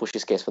trying to push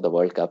his case for the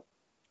World Cup.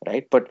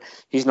 Right, but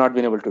he's not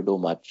been able to do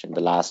much in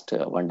the last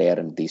one day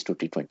and these 2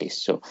 T20s.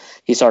 So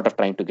he's sort of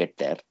trying to get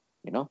there,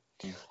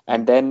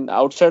 And then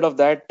outside of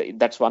that,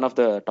 that's one of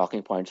the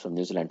talking points from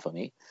New Zealand for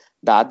me.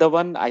 The other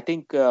one, I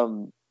think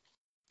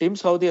Team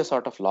Saudi has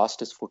sort of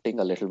lost his footing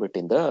a little bit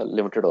in the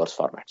limited overs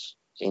formats.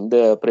 In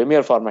the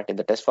Premier format, in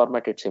the Test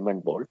format, it's him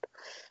and Bolt.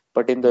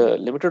 But in the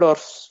limited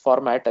overs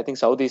format, I think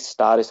Saudi's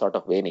star is sort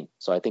of waning.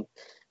 So I think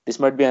this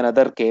might be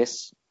another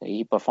case.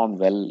 He performed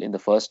well in the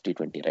first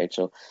T20, right?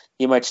 So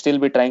he might still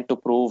be trying to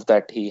prove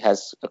that he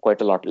has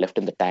quite a lot left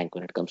in the tank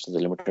when it comes to the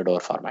limited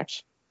over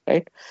formats,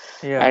 right?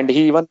 Yeah. And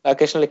he even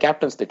occasionally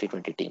captains the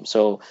T20 team.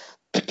 So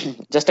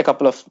just a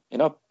couple of,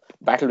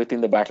 battle within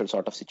the battle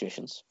sort of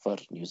situations for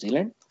New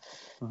Zealand.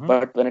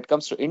 But when it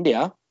comes to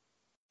India,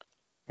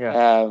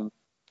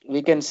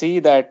 we can see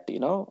that,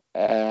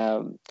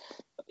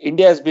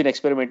 India has been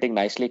experimenting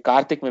nicely.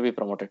 Karthik may be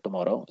promoted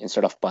tomorrow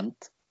instead of Pant.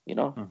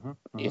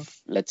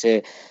 If let's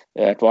say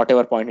at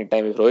whatever point in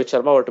time, if Rohit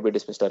Sharma were to be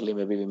dismissed early,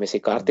 maybe we may see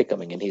Karthik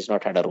coming in. He's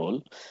not had a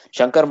role.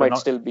 Shankar might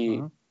still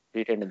be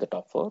retained in the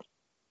top 4.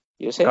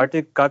 You say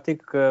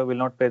Karthik will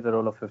not play the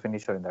role of a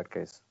finisher in that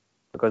case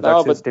because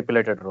that's his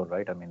stipulated role,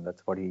 right? I mean,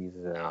 that's what he's.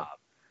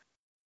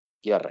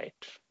 You're right.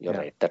 You're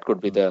right. That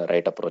could be the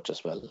right approach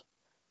as well.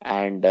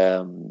 And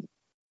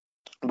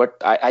but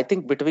I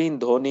think between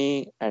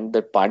Dhoni and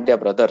the Pandya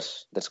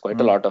brothers, there's quite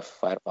a lot of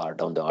firepower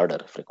down the order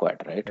if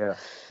required, right?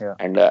 Yeah.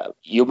 And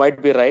you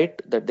might be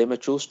right that they may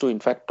choose to, in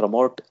fact,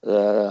 promote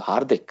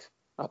Hardik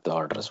up the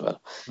order as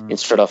well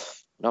instead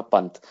of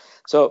Pant.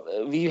 So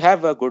we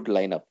have a good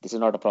lineup. This is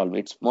not a problem.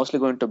 It's mostly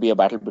going to be a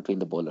battle between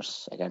the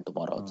bowlers again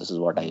tomorrow. This is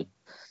what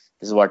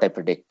I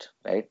predict,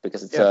 right?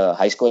 Because it's a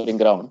high-scoring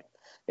ground.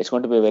 It's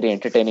going to be a very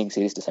entertaining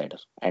series decider.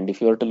 And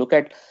if you were to look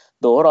at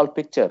the overall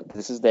picture,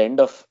 this is the end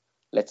of,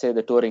 let's say,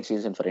 the touring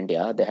season for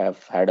India. They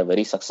have had a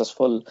very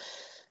successful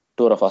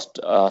tour of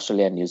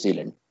Australia and New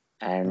Zealand.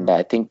 And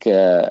I think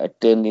near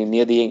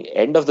the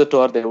end of the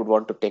tour, they would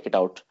want to take it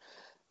out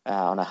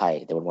on a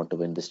high. They would want to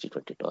win this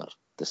T20 tour.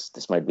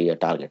 This might be a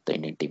target the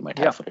Indian team might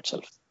have for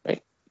itself,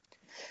 right?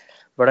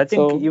 But I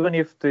think even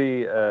if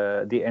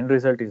the end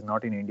result is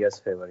not in India's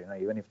favor,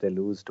 even if they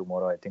lose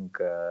tomorrow, I think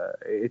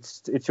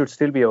it should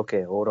still be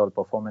okay. Overall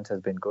performance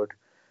has been good,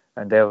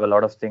 and they have a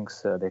lot of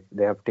things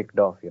they have ticked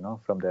off,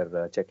 from their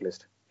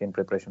checklist in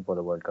preparation for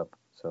the World Cup.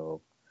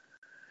 So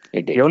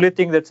the only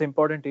thing that's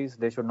important is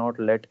they should not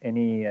let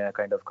any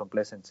kind of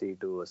complacency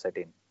to set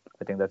in.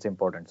 I think that's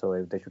important.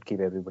 So they should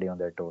keep everybody on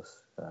their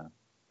toes.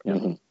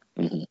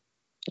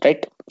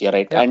 Right, you're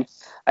right. And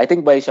I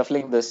think by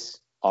shuffling this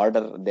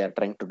order, they are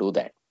trying to do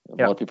that.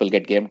 More people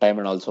get game time,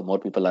 and also more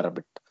people are a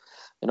bit,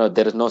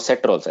 there is no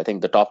set roles. I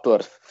think the top 2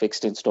 are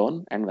fixed in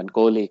stone, and when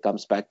Kohli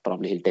comes back,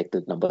 probably he'll take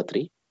the number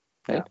 3.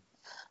 Right.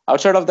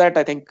 Outside of that,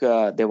 I think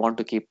they want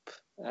to keep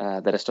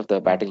the rest of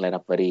the batting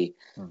lineup very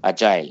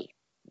agile,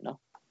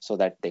 so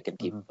that they can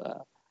keep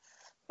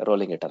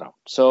rolling it around.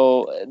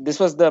 So this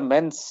was the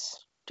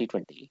men's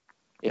T20.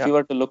 If you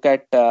were to look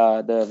at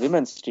the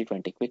women's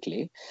T20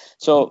 quickly,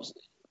 so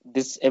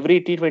this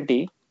every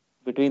T20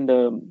 between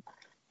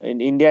in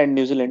India and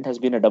New Zealand has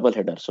been a double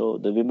header. So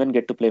the women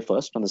get to play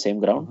first on the same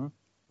ground,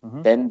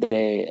 then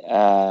they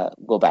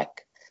go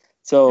back.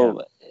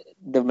 So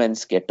the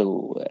men's get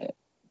to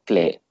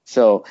play.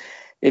 So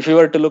if you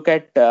were to look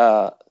at,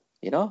 the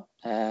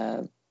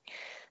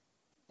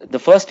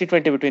first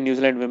T20 between New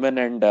Zealand women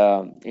and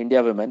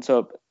India women,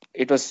 so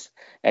it was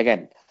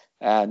again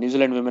New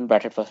Zealand women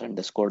batted first and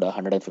they scored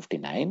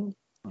 159.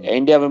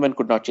 India women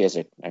could not chase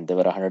it and they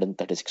were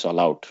 136 all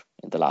out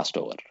in the last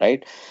over,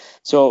 right?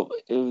 So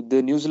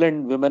the New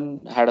Zealand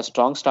women had a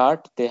strong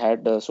start. They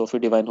had Sophie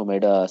Devine who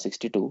made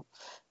 62,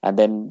 and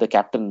then the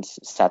captain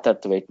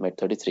Satterthwaite made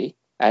 33,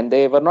 and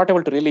they were not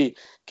able to really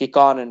kick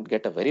on and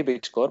get a very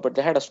big score, but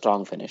they had a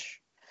strong finish.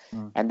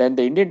 And then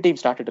the Indian team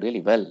started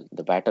really well.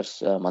 The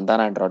batters,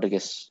 Mandana and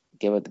Rodriguez,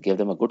 gave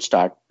them a good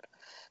start,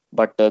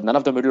 but none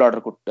of the middle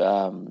order could,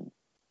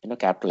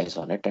 capitalize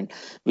on it. And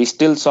we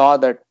still saw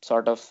that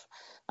sort of.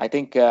 I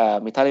think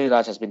Mithali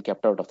Raj has been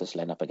kept out of this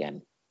lineup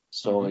again,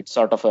 so it's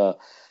sort of a.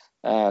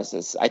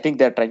 I think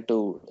they're trying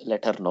to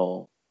let her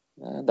know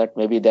that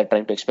maybe they're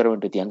trying to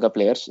experiment with younger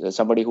players,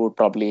 somebody who would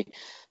probably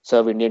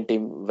serve Indian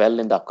team well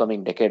in the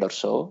upcoming decade or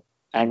so.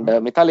 And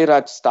Mithali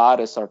Raj's star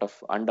is sort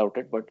of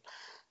undoubted, but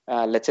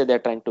let's say they're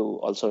trying to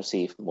also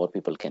see if more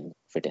people can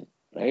fit in,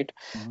 right?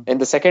 In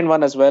the second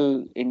one as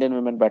well, Indian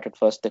women batted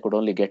first. They could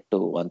only get to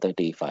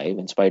 135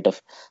 in spite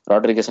of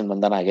Rodriguez and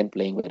Mandana again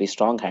playing very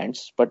strong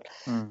hands. But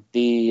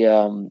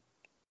the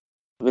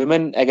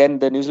women, again,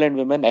 the New Zealand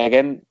women,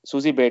 again,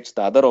 Susie Bates,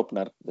 the other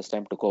opener, this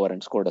time took over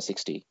and scored a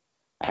 60.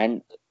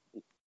 And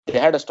they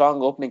had a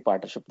strong opening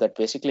partnership that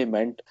basically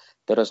meant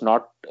there was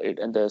not,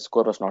 and the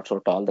score was not so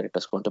tall that it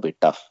was going to be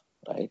tough,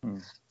 right?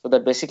 So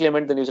that basically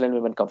meant the New Zealand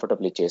women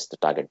comfortably chased the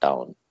target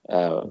down.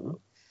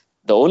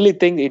 The only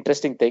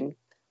interesting thing,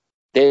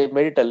 they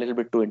made it a little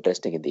bit too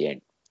interesting in the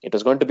end. It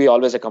was going to be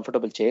always a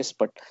comfortable chase,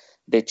 but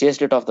they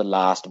chased it off the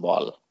last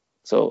ball.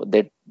 So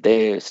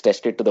they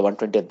stretched it to the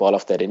 120th ball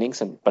of their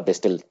innings, but they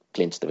still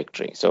clinched the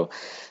victory. So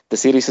the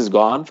series is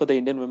gone for the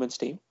Indian women's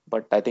team.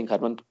 But I think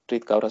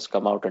Harmanpreet Kaur has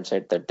come out and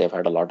said that they've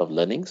had a lot of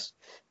learnings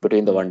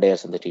between the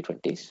one-dayers and the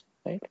T20s,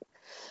 right?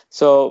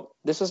 So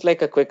this was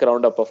like a quick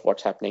roundup of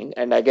what's happening.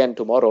 And again,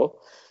 tomorrow,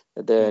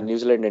 the New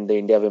Zealand and the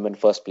India women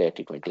first play at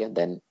T20, and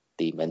then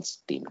the men's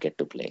team get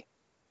to play.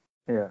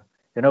 Yeah,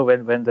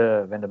 when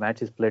the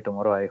match is played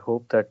tomorrow, I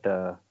hope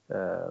that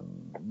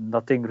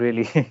nothing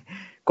really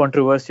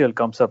controversial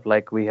comes up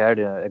like we had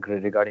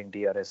regarding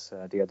DRS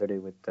the other day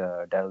with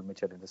Daryl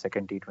Mitchell in the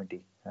second T20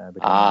 between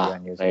India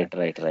and New Zealand.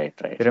 Right.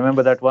 You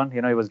remember that one? He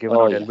was given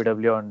out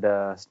LBW and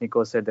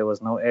Sneeko said there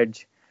was no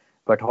edge,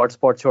 but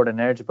Hotspot showed an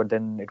edge, but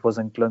then it was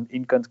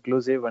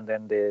inconclusive, and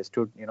then they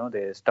stood,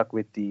 they stuck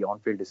with the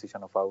on-field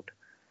decision of out.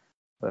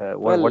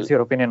 What's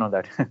your opinion on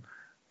that?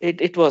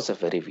 It was a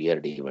very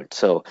weird event.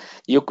 So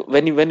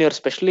when you're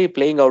especially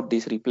playing out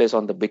these replays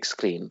on the big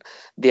screen,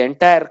 the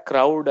entire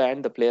crowd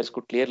and the players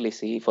could clearly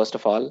see. First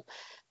of all,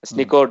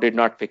 Sneeko did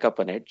not pick up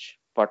an edge,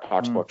 but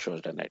Hotspot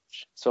showed an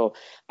edge. So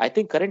I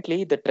think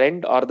currently the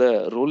trend or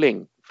the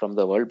ruling from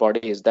the world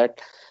body is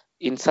that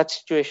in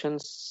such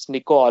situations,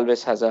 Sneeko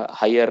always has a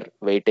higher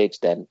weightage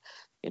than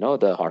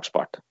the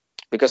Hotspot,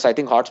 because I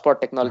think Hotspot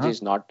technology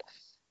is not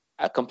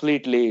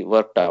completely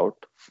worked out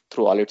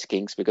through all its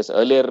kinks, because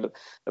earlier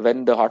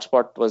when the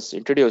Hotspot was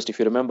introduced, if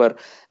you remember,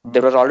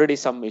 there were already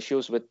some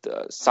issues with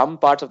some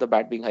parts of the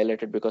bat being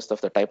highlighted because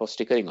of the type of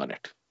stickering on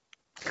it,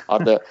 or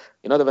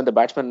when the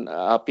batsmen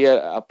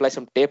apply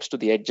some tapes to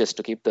the edges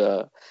to keep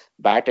the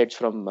bat edge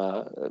from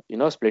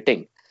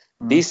splitting.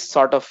 These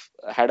sort of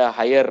had a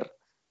higher,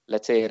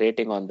 let's say,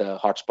 rating on the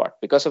Hotspot.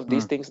 Because of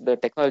these things, the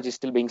technology is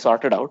still being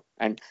sorted out,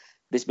 and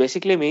this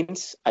basically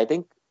means I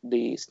think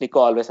the Sneeko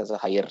always has a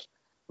higher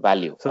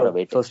value. So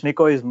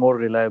Sneeko is more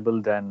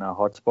reliable than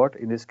Hotspot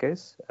in this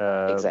case.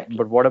 Exactly.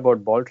 But what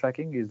about ball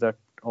tracking? Is that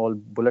all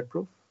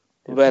bulletproof?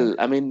 Well,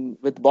 I mean,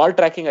 with ball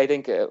tracking, I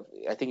think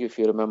if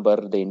you remember,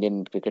 the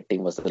Indian cricket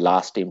team was the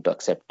last team to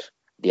accept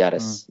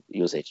DRS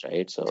usage,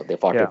 right? So they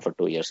fought it for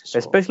 2 years. So.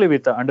 Especially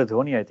with under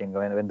Dhoni, I think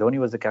when Dhoni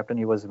was the captain,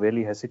 he was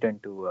really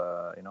hesitant to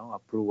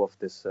approve of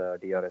this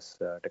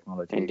DRS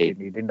technology. Indeed.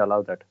 He didn't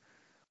allow that.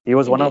 He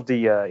was one of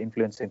the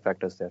influencing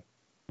factors there.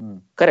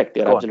 Correct,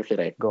 you're absolutely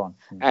right. Go on.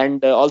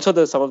 And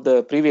also some of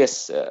the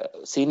previous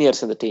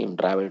seniors in the team,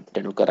 Dravid,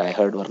 Tendulkar, I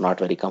heard, were not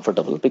very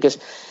comfortable because,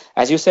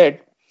 as you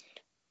said,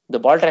 the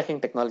ball tracking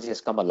technology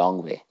has come a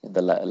long way in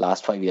the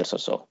last 5 years or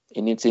so.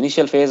 In its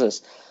initial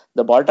phases,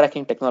 the ball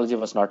tracking technology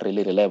was not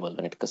really reliable,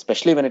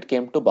 especially when it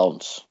came to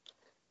bounce,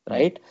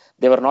 right?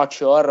 They were not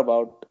sure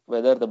about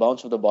whether the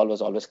bounce of the ball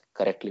was always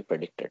correctly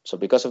predicted. So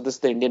because of this,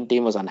 the Indian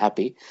team was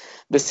unhappy.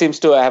 This seems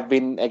to have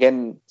been,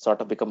 again, sort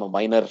of become a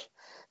minor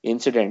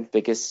incident,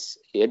 because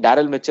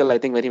Daryl Mitchell, I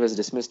think when he was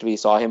dismissed, we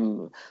saw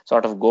him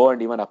sort of go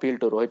and even appeal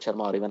to Rohit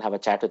Sharma, or even have a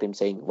chat with him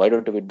saying, why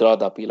don't you withdraw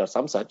the appeal or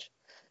some such,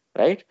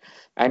 right?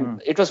 And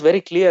it was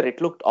very clear,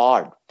 it looked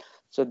odd.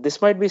 So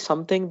this might be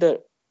something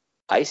that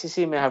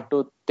ICC may have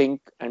to think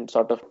and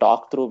sort of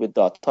talk through with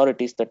the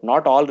authorities, that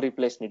not all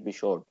replays need to be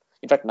showed.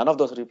 In fact, none of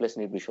those replays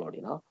need to be showed,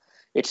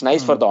 It's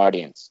nice for the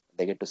audience,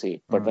 they get to see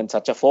it. But when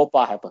such a faux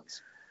pas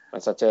happens,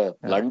 when such a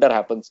blunder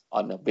happens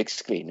on a big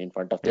screen in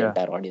front of the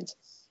entire audience,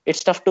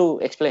 it's tough to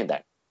explain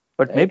that.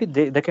 But Right? maybe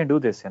they can do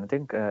this. And I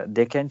think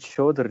they can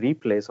show the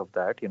replays of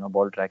that,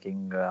 ball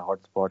tracking,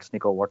 hotspots,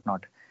 sneak or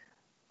whatnot,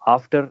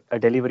 after a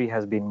delivery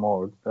has been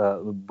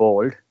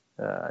bowled,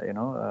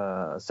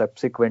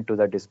 subsequent to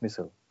the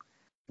dismissal.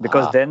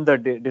 Because then the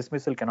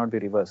dismissal cannot be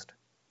reversed.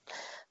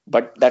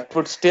 But that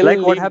would still like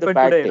what leave the happened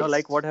bad today, taste.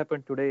 like what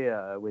happened today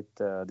with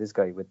this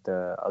guy, with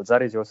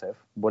Alzarri Joseph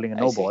bowling a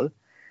no ball.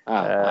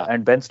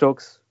 And Ben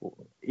Stokes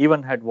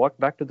even had walked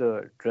back to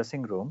the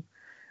dressing room.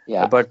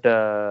 Yeah. But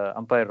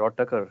umpire Rod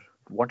Tucker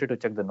wanted to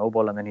check the no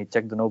ball, and then he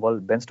checked the no ball.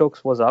 Ben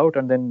Stokes was out,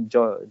 and then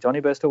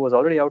Johnny Bairstow was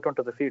already out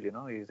onto the field.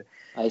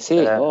 I see.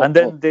 And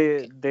then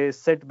they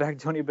set back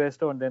Johnny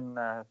Bairstow and then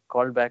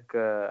called back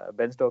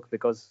Ben Stokes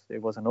because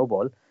it was a no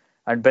ball.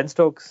 And Ben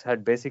Stokes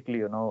had basically,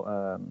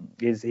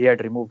 he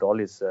had removed all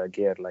his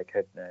gear, like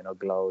head,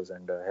 gloves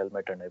and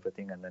helmet and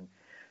everything, and then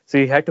so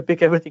he had to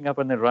pick everything up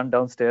and then run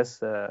downstairs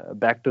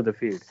back to the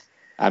field.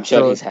 I'm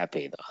sure he's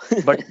happy though.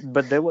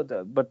 but there was,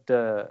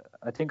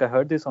 I think I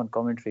heard this on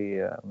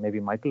commentary. Maybe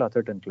Michael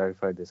Atherton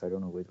clarified this. I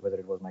don't know whether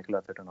it was Michael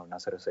Atherton or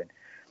Nasser Hussain.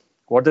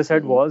 What they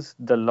said was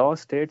the law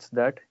states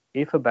that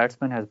if a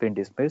batsman has been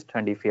dismissed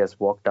and if he has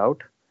walked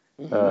out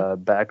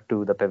back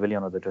to the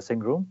pavilion or the dressing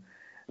room,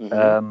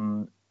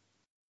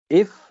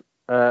 if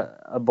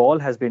a ball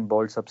has been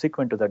bowled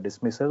subsequent to the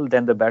dismissal,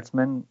 then the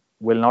batsman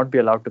will not be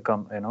allowed to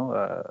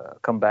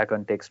come back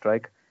and take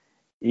strike,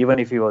 even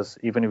if it was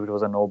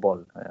a no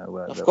ball.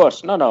 Of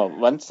course, no.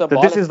 Once the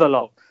ball. This is the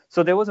law.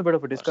 So there was a bit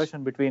of a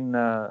discussion between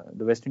the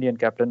West Indian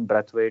captain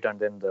Brathwaite and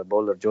then the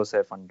bowler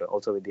Joseph, and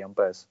also with the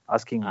umpires,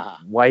 asking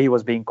why he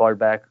was being called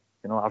back,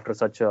 after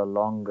such a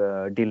long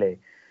delay.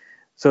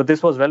 So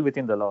this was well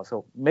within the law.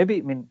 So maybe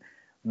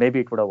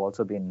it would have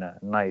also been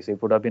nice.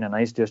 It would have been a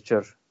nice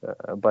gesture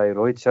by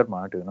Rohit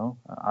Sharma to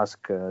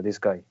ask this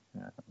guy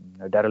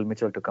Daryl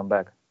Mitchell to come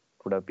back.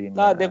 Could have been.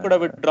 They could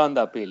have withdrawn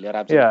the appeal. You're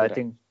absolutely right. I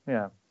think.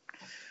 Yeah.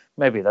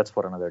 Maybe that's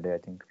for another day, I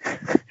think.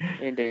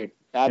 Indeed.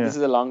 This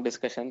is a long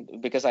discussion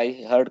because I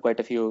heard quite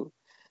a few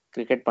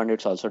cricket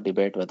pundits also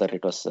debate whether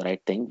it was the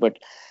right thing. But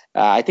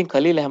I think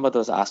Khalil Ahmed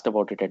was asked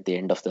about it at the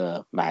end of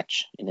the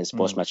match in his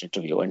post-match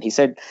interview. And he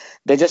said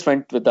they just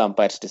went with the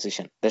umpire's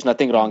decision. There's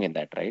nothing wrong in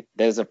that, right?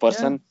 There's a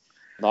person,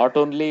 not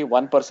only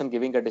one person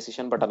giving a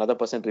decision, but another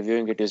person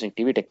reviewing it using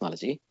TV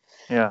technology.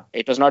 Yeah.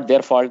 It was not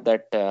their fault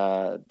that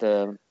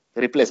the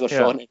replays were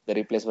shown. The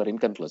replays were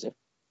inconclusive.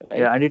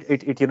 Right? Yeah, and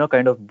it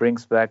kind of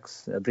brings back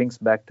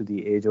to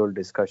the age-old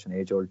discussion,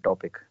 age-old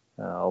topic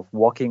of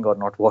walking or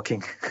not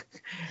walking.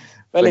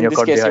 Well, in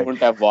this case, he wouldn't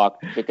have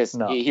walked because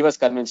he was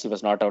convinced he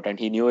was not out, and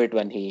he knew it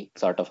when he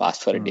sort of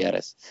asked for a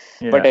DRS.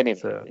 But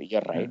anyway,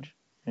 you're right.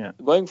 Yeah.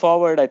 Going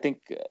forward, I think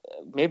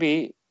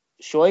maybe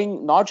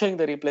not showing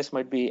the replays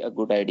might be a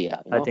good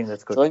idea. I think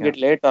that's good. Showing it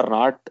late or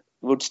not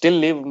would still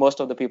leave most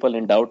of the people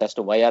in doubt as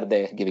to why are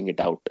they giving it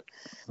out.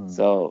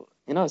 So,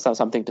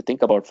 something to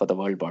think about for the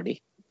world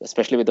body,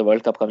 especially with the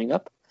World Cup coming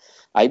up.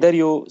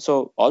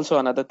 Also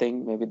another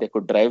thing, maybe they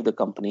could drive the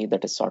company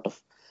that is sort of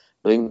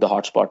doing the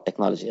hotspot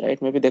technology,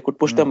 right? Maybe they could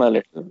push them a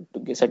little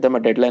to set them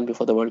a deadline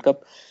before the World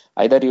Cup.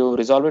 Either you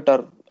resolve it,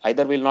 or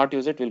either we'll not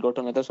use it, we'll go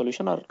to another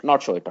solution, or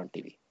not show it on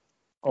TV.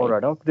 Or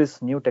adopt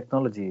this new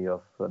technology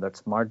of that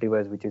smart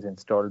device which is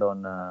installed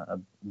on a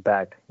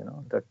bat,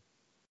 that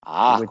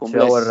which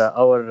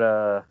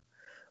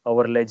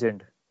our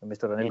legend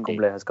Mr. Anil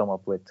Kumble has come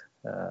up with.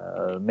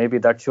 Maybe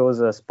that shows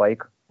a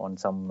spike on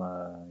some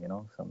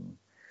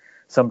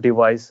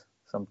device,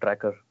 some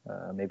tracker.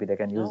 Maybe they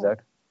can use that.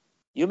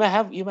 You may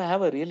have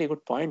a really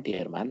good point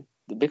here, man.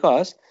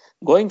 Because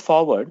going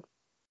forward,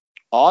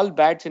 all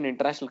bats in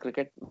international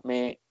cricket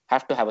may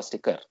have to have a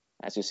sticker,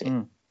 as you say.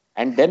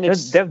 And then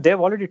they've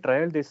already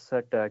trialed this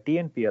at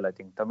TNPL, I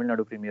think, Tamil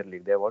Nadu Premier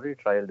League. They've already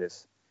trialed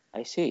this.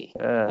 I see.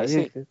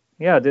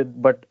 Yeah,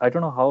 but I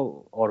don't know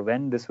how or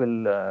when this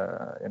will,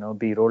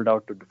 be rolled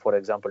out to, for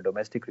example,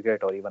 domestic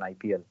cricket or even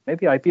IPL.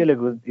 Maybe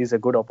IPL is a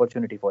good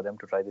opportunity for them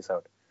to try this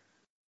out.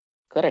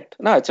 Correct.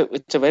 No, it's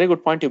a very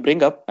good point you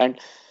bring up. And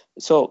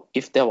so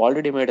if they've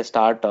already made a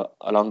start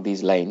along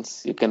these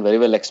lines, you can very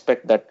well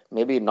expect that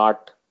maybe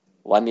not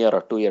 1 year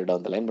or 2 years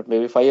down the line, but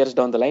maybe 5 years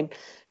down the line,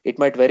 it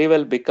might very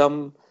well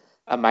become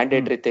a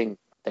mandatory thing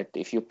that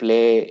if you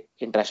play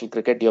international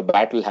cricket, your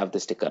bat will have the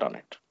sticker on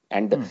it.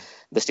 And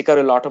the sticker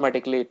will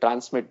automatically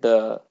transmit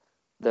the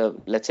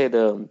let's say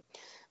the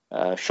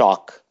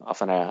shock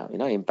of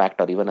an impact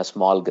or even a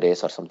small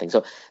grace or something.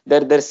 So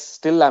there's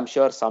still, I'm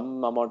sure,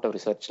 some amount of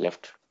research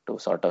left to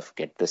sort of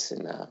get this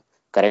in a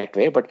correct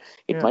way, but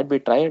it might be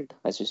tried,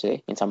 as you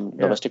say, in some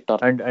domestic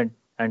tournament.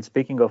 And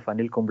speaking of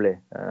Anil Kumble,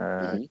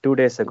 2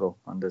 days ago,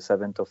 on the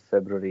 7th of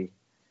February,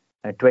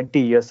 20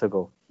 years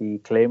ago, he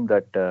claimed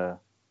that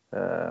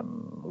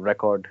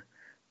record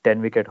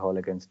 10-wicket haul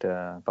against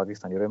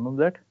Pakistan. You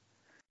remember that?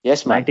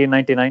 Yes, man.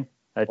 1999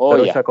 at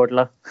Tarosha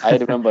Kotla. I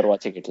remember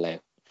watching it live.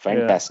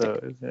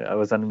 Fantastic. I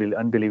was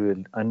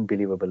unbelievable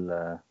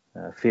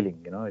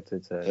feeling. Well,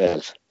 it's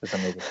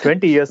amazing.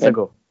 20 years when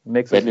ago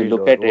makes us when you feel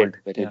look at it, old.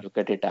 when you look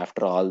at it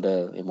after all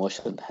the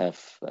emotion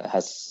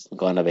has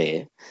gone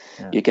away,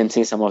 Yeah. you can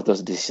see some of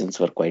those decisions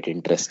were quite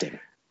interesting.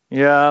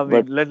 Yeah, I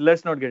But mean,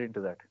 let's not get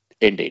into that.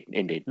 indeed,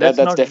 Let's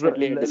that's not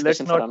definitely a let's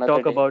discussion for not another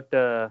talk day. about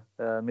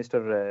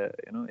Mr.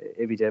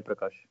 A.V.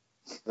 Jayaprakash.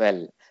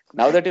 Well,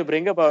 now that you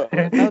bring it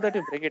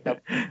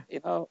up,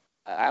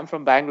 I'm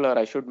from Bangalore.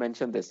 I should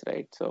mention this,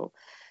 right? So,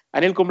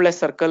 Anil Kumble's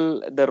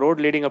circle, the road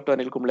leading up to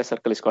Anil Kumble's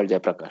circle is called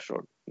Jayaprakash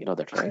Road. You know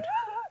that, right?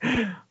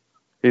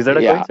 Is that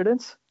a Yeah,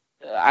 coincidence?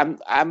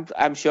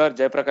 I'm sure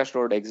Jayaprakash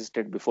Road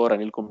existed before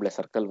Anil Kumble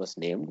Circle was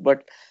named,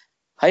 but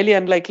highly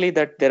unlikely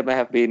that there may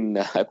have been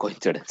a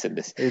coincidence in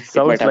this. It It might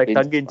sounds have like been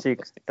just one of those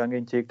things. tongue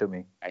in cheek to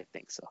me. I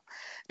think so.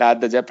 Now,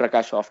 the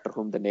Jayaprakash after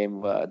whom the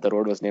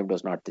road was named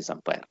was not this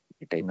umpire.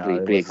 It No, it was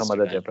some pre-existed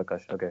other earlier.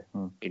 Jayaprakash. Okay.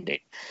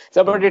 Indeed.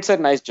 So, but it's a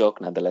nice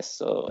joke nonetheless.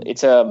 So,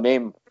 it's a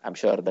meme, I'm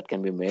sure, that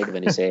can be made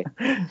when you say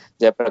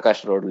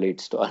Jayaprakash Road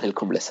leads to Anil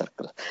Kumble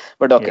Circle.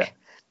 But Yeah. okay,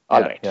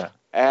 all Yeah. right. Yeah.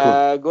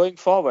 Cool. Going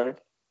forward,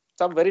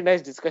 some very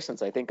nice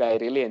discussions. I think I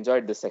really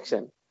enjoyed this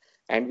section,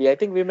 and I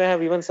think we may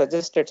have even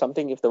suggested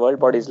something if the world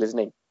body is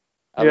listening.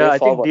 A Yeah, way I think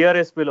forward.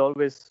 DRS will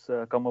always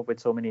come up with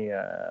so many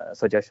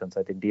suggestions.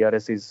 I think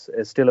DRS is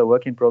still a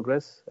work in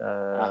progress,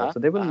 so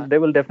they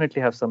will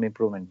definitely have some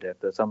improvement there.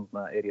 There's some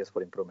areas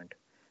for improvement,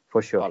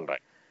 for sure. All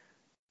right.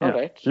 All Yeah,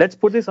 right. let's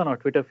put this on our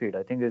Twitter feed.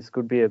 I think this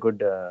could be a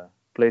good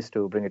place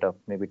to bring it up.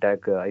 Maybe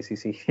tag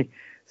ICC,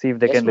 see if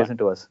they Yes, can man. listen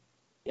to us.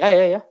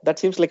 Yeah. That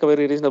seems like a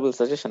very reasonable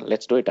suggestion.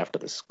 Let's do it after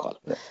this call.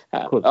 Yeah.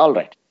 Cool. All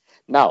right.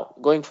 Now,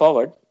 going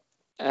forward,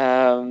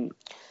 um,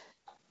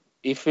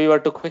 if we were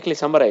to quickly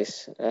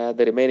summarize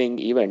the remaining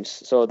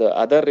events, so the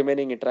other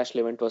remaining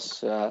international event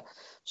was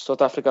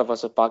South Africa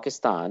versus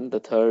Pakistan, the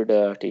third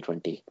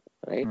T20,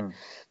 right?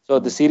 So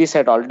the series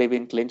had already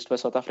been clinched by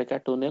South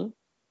Africa 2-0.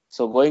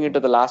 So going into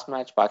the last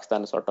match,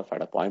 Pakistan sort of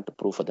had a point to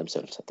prove for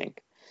themselves, I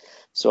think.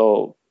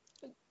 So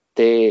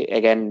they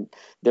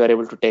were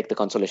able to take the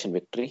consolation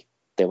victory.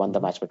 They won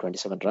the match by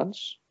 27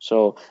 runs.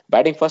 So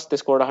batting first, they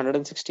scored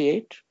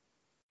 168,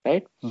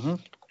 right?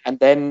 And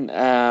then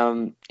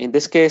in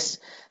this case,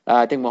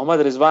 I think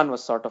Mohammad Rizwan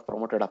was sort of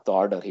promoted up the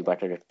order. He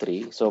batted at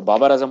 3. So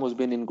Babar Azam, who's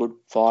been in good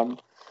form,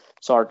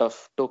 sort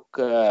of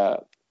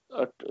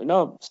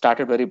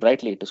started very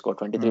brightly to score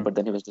 23, but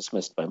then he was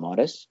dismissed by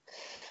Morris.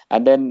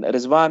 And then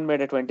Rizwan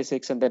made a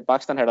 26, and then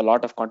Pakistan had a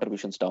lot of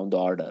contributions down the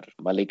order.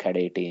 Malik had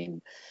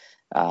 18,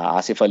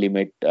 Asif Ali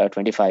made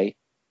 25,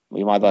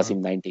 Imad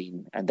Wasim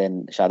 19, and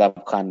then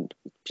Shadab Khan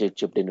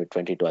chipped in with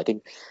 22. I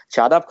think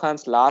Shadab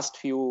Khan's last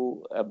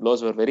few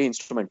blows were very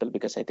instrumental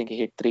because I think he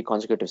hit 3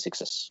 consecutive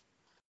sixes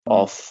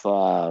of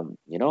Sipamla.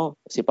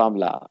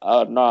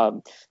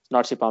 No,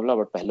 not Sipamla,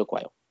 but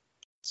Pehlukwayo.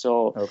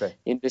 So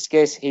in this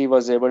case, he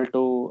was able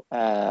to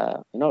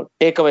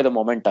take away the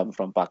momentum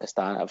from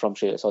Pakistan, from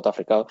South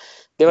Africa.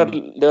 They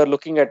were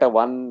looking at a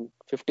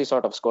 150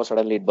 sort of score.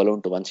 Suddenly it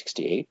ballooned to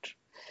 168.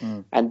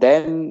 And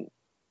then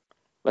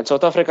when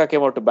South Africa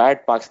came out to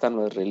bat, Pakistan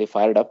was really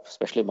fired up,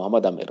 especially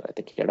Mohammad Amir. I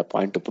think he had a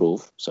point to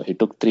prove. So he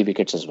took 3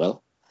 wickets as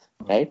well,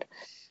 right?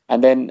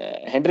 And then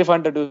Henry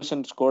van der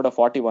Dusen scored a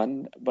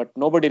 41, but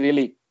nobody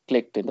really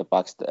clicked in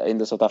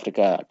the South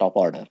Africa top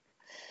order.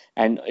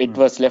 And it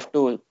was left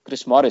to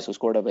Chris Morris, who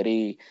scored a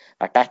very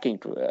attacking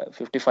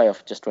 55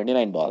 of just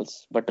 29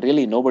 balls. But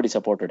really, nobody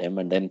supported him.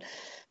 And then,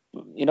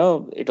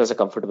 it was a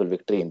comfortable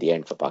victory in the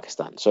end for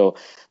Pakistan. So,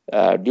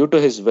 due to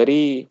his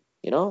very,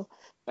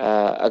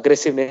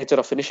 aggressive nature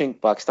of finishing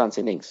Pakistan's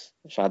innings,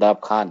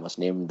 Shadab Khan was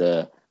named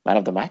the man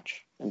of the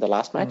match in the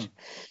last match.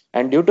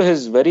 And due to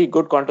his very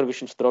good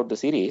contributions throughout the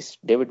series,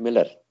 David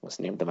Miller was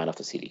named the man of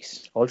the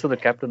series. Also the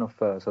captain of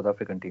South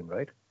African team,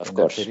 right? Of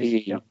course,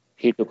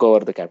 he took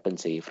over the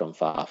captaincy from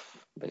Faf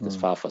because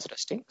Faf was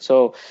resting.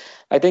 So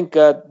I think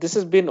this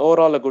has been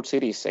overall a good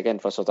series again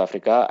for South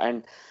Africa.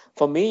 And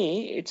for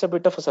me, it's a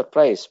bit of a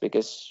surprise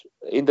because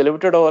in the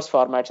limited overs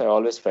formats, I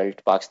always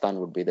felt Pakistan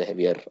would be the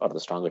heavier or the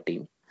stronger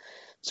team.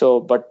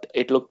 So, but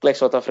it looked like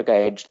South Africa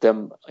edged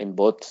them in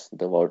both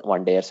the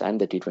one days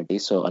and the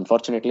T20s. So,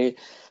 unfortunately,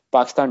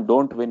 Pakistan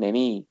don't win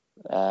any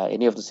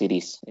of the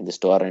series in this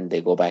tour, and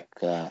they go back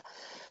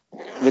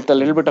with a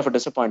little bit of a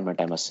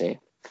disappointment, I must say.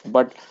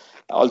 But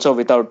also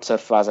without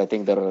Sarfraz, I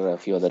think there are a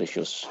few other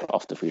issues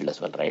off the field as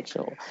well, right?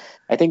 So,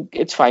 I think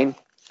it's fine.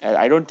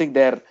 I don't think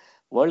their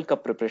World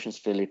Cup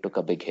preparations really took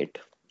a big hit.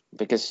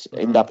 Because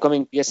in the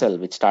upcoming PSL,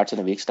 which starts in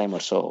a week's time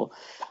or so,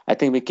 I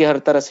think Vicky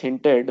Hartar has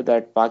hinted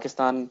that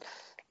Pakistan,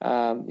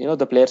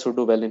 the players who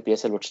do well in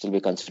PSL would still be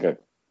considered,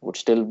 would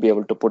still be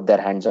able to put their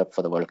hands up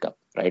for the World Cup,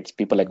 right?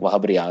 People like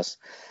Wahab Riaz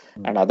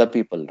and other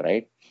people,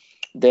 right?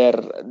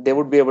 They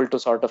would be able to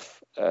sort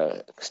of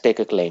stake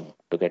a claim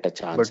to get a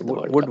chance in the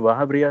World Cup. Would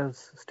Wahab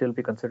Riaz still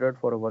be considered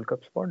for a World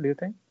Cup spot, do you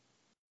think?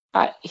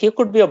 He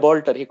could be a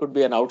bolter. He could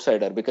be an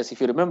outsider because if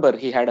you remember,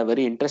 he had a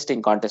very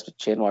interesting contest with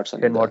Shane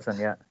Watson. In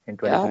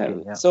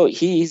 2015. Yeah. So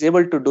he is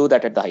able to do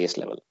that at the highest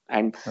level.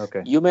 And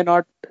you may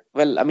not,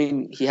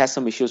 he has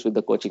some issues with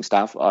the coaching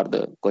staff or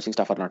the coaching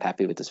staff are not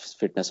happy with his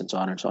fitness and so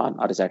on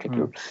or his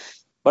attitude.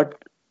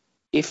 But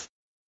if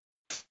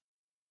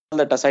all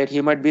that aside,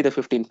 he might be the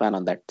 15th man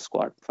on that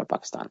squad for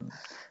Pakistan.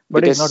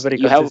 But he's not Because very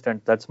you have,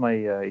 consistent. That's my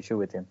issue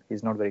with him.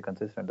 He's not very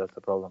consistent. That's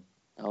the problem.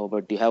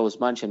 but you have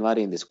Usman Shinwari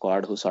in the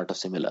squad who's sort of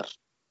similar.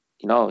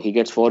 He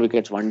gets 4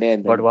 wickets one day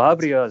and But then.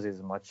 Wahab Riaz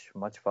is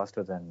much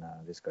faster than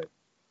this guy,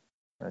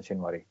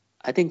 Shinwari.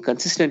 I think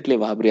consistently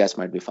Wahab Riaz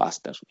might be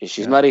faster.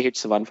 Shinwari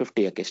hits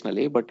 150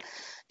 occasionally, but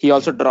he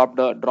also drops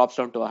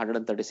down to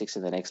 136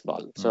 in the next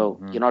ball.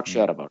 So you're not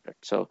sure about it.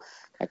 So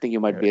I think you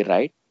might be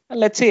right. And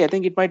let's see. I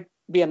think it might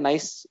be a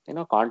nice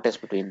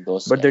contest between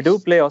those. But guys. they do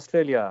play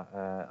Australia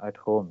at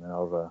home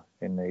or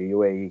in the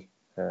UAE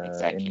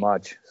in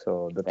March,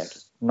 so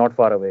that's not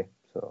far away.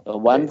 So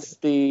once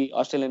the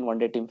Australian one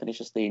day team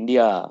finishes the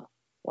India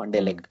one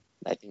day leg,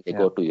 I think they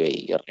go to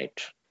UAE. You're right.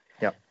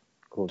 Yeah,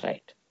 cool.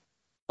 Right.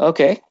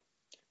 Okay.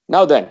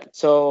 Now then,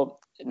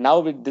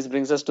 this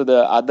brings us to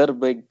the other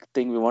big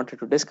thing we wanted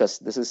to discuss.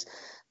 This is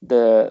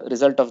the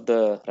result of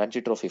the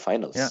Ranji Trophy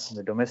finals. Yeah,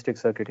 the domestic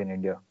circuit in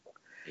India.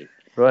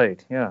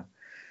 Right, yeah.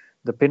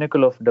 The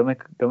pinnacle of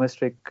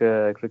domestic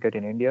cricket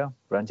in India,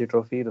 Ranji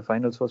Trophy. The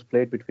finals was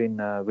played between,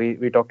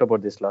 we talked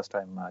about this last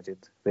time,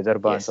 Ajit,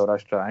 Vidarbha and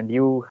Saurashtra. And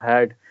you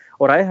had,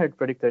 or I had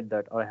predicted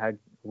that, I had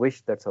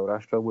wished that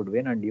Saurashtra would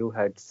win, and you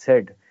had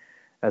said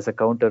as a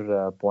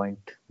counter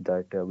point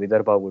that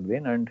Vidarbha would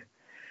win. And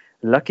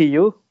lucky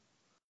you,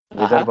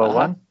 Vidarbha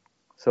won.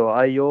 So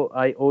I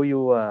owe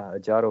you a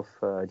jar of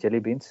jelly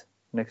beans.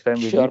 Next time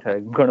we meet,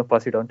 I'm going to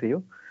pass it on to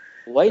you.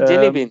 Why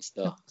jelly beans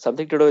though?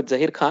 Something to do with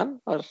Zahir Khan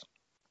or?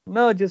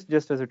 No, just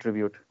as a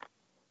tribute.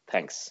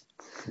 Thanks.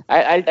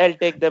 I'll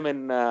take them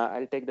in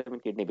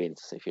kidney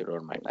beans if you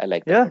don't mind. I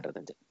like them better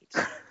than jelly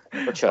beans.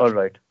 But sure. All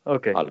right.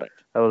 Okay. All right.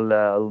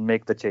 I'll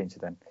make the change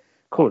then.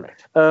 Cool.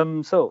 Right.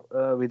 So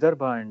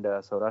Vidarbha and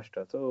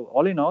Saurashtra. So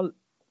all in all,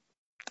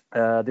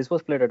 this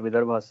was played at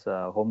Vidarbha's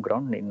home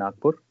ground in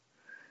Nagpur.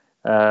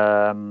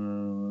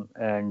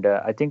 And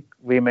I think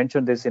we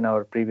mentioned this in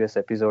our previous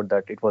episode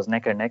that it was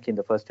neck and neck in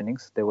the first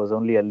innings. There was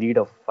only a lead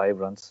of 5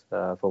 runs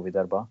for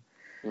Vidarbha.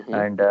 Mm-hmm.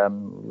 And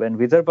when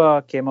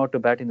Vidarbha came out to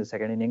bat in the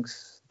second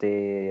innings,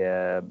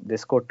 they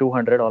scored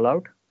 200 all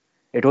out.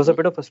 It was a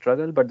bit of a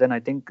struggle, but then I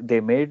think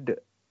they made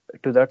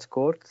to that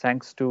score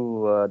thanks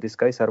to this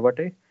guy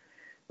Sarvate,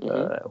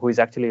 who is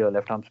actually a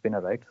left-arm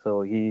spinner, right?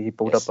 So he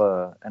put up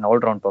an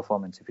all-round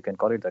performance, if you can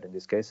call it that in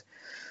this case.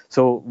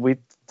 So with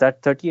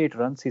that 38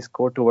 runs he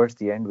scored towards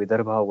the end,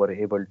 Vidarbha were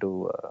able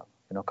to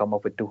come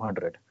up with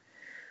 200.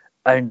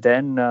 And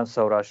then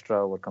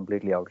Saurashtra were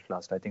completely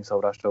outclassed. I think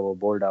Saurashtra were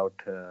bowled out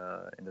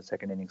in the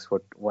second innings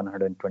for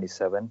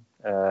 127.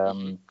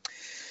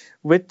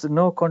 With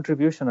no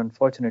contribution,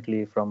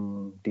 unfortunately,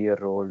 from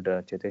dear old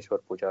Cheteshwar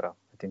Pujara.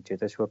 I think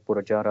Cheteshwar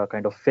Pujara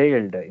kind of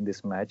failed in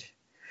this match,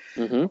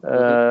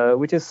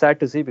 which is sad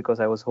to see because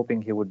I was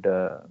hoping he would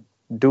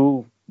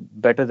do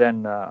better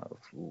than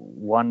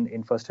one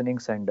in first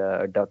innings and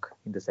a duck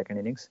in the second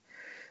innings.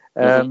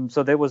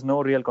 So there was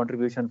no real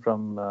contribution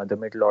from the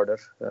middle order,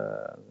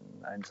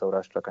 and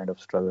Saurashtra kind of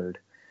struggled.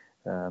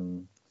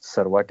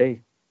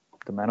 Sarvate,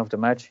 the man of the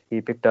match, he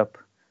picked up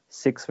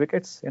 6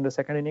 wickets in the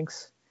second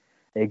innings.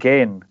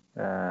 Again,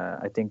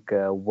 I think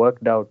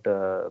worked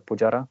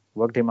Pujara,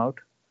 worked him out.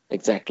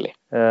 Exactly.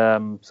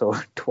 So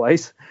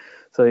twice.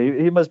 So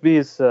he must be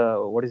his,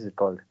 what is it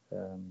called?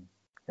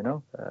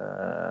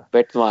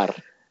 Betmar.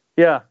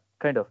 Yeah,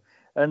 kind of.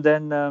 And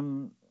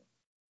then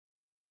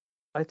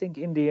I think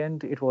in the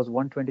end it was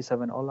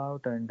 127 all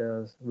out, and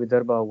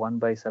Vidarbha won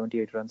by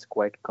 78 runs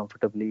quite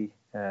comfortably,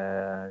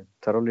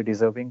 thoroughly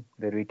deserving.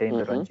 They retained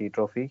the Ranji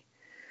Trophy.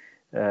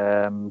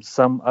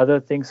 Some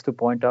other things to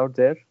point out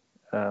there.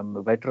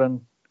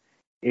 Veteran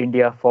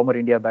former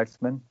India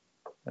batsman,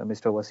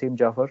 Mr. Wasim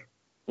Jafar.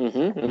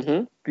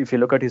 If you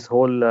look at his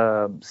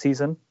whole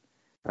season,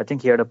 I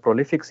think he had a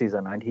prolific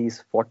season, and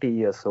he's 40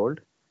 years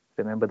old.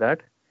 Remember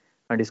that?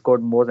 And he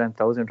scored more than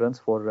 1,000 runs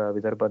for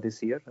Vidarbha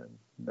this year.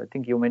 I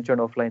think you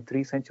mentioned offline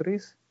 3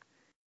 centuries.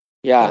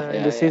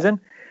 In this season.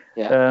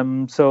 Yeah.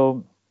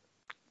 So,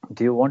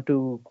 do you want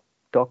to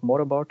talk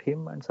more about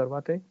him and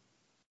Sarvate?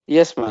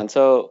 Yes, man.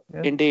 So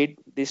indeed,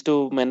 these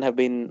two men have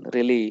been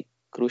really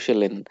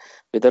crucial in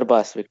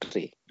Vidarbha's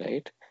victory,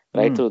 right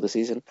through the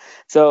season.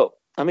 So,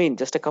 I mean,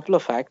 just a couple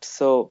of facts.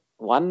 So,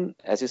 one,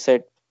 as you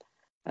said,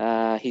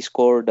 he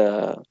scored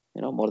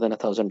more than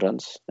 1,000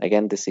 runs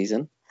again this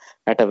season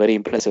at a very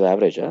impressive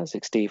average,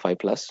 65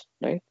 plus,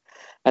 right?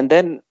 And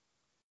then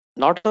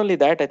not only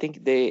that, I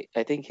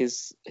think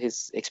his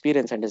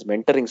experience and his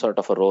mentoring sort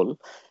of a role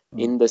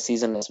in the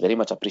season is very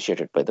much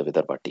appreciated by the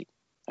Vidarbha team,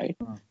 right?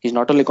 He's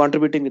not only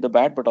contributing with the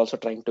bat, but also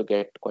trying to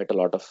get quite a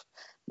lot of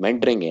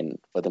mentoring in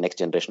for the next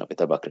generation of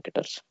Vidarbha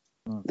cricketers.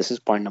 This is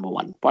point number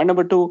 1. Point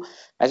number 2,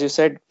 as you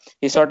said,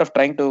 he's sort of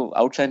trying to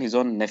outshine his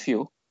own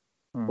nephew,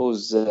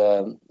 who's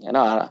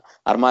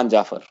Arman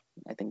Jafar.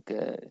 I think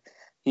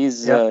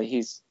he's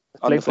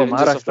on the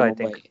fringes of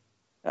the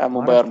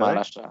Mumbai or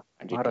Maharashtra.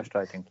 Right?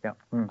 Maharashtra, I think. Yeah.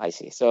 I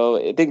see. So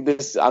I think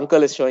this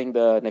uncle is showing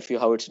the nephew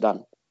how it's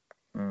done,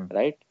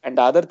 right? And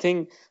the other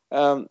thing,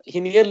 He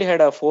nearly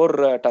had a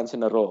 4 tons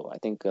in a row. I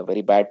think a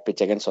very bad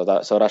pitch against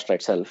Saurashtra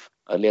itself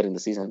earlier in the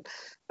season.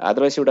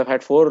 Otherwise, he would have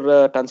had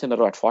 4 tons in a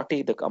row at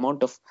 40. The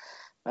amount of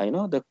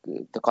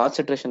the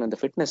concentration and the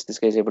fitness this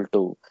guy is able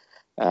to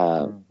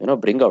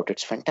bring out,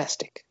 it's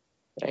fantastic,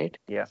 right?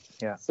 Yeah.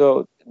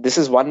 So this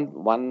is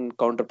one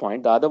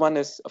counterpoint. The other one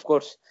is, of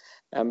course,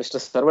 Mr.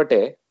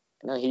 Sarvate.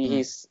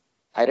 He's.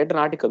 I read an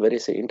article, very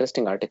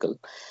interesting article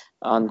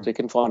on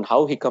Cricinfo on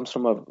how he comes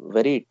from a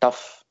very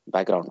tough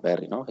background where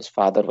his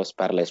father was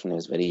paralyzed when he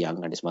was very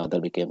young and his mother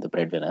became the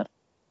breadwinner.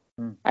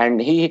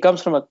 And he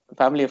comes from a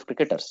family of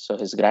cricketers. So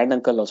his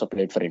granduncle also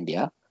played for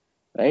India,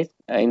 right,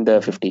 in the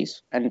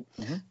 50s. And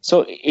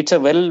so it's a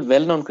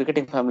well-known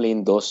cricketing family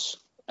in those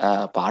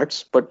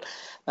parts. But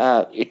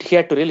he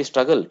had to really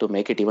struggle to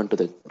make it even to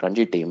the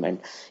Ranji team.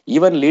 And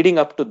even leading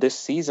up to this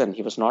season,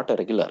 he was not a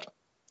regular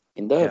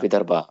in the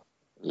Vidarbha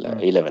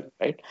 11,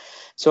 right?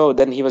 So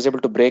then he was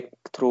able to break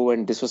through,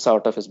 and this was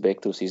sort of his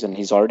breakthrough season.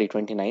 He's already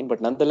 29, but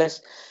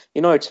nonetheless,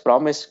 it's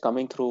promise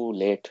coming through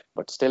late,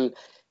 but still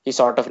he's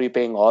sort of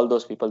repaying all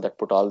those people that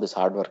put all this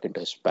hard work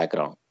into his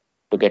background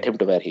to get him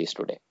to where he is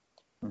today,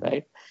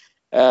 right?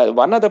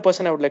 One other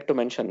person I would like to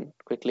mention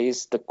quickly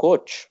is the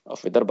coach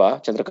of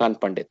Vidarbha,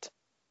 Chandrakant Pandit.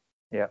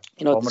 Yeah.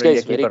 This guy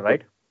is very keeper, good.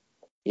 right?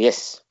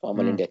 Yes,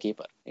 former India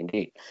keeper,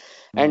 indeed.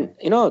 And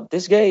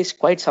this guy is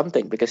quite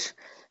something because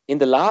in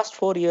the last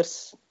 4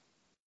 years,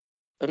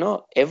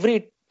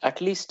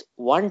 at least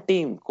one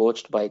team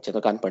coached by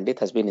Chandrakant Pandit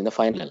has been in the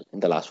final in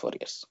the last 4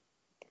 years.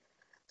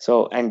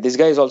 So, and this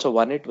guy has also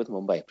won it with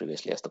Mumbai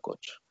previously as the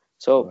coach.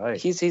 So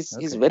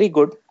he's very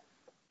good.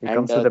 He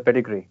comes with a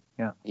pedigree.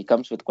 Yeah. He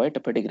comes with quite a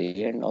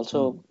pedigree, and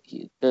also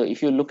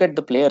if you look at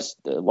the players,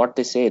 what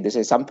they say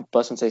some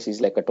person says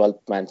he's like a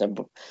 12th man, some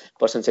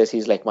person says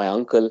he's like my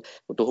uncle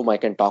to whom I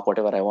can talk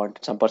whatever I want.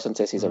 Some person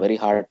says he's a very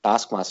hard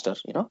taskmaster.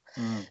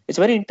 It's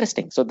very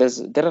interesting. So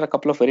there are a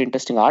couple of very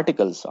interesting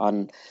articles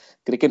on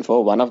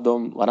Cricinfo. One of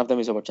them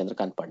is about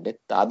Chandrakant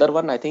Pandit. The other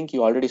one, I think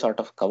you already sort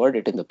of covered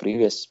it in the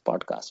previous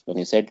podcast when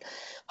you said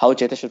how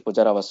Cheteshwar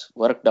Pujara was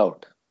worked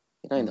out,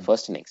 in the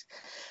first innings.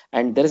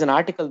 And there is an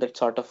article that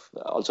sort of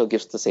also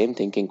gives the same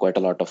thinking, quite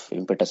a lot of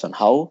impetus on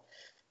how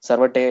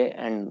Sarvate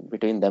and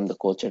between them, the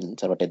coach and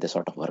Sarvate, they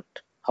sort of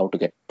worked how to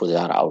get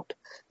Pujara out.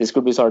 This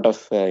could be sort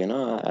of,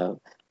 a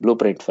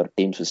blueprint for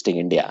teams visiting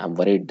India. I'm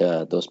worried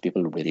those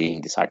people will be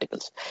reading these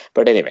articles.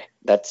 But anyway,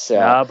 that's...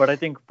 but I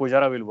think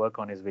Pujara will work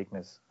on his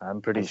weakness.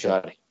 I'm pretty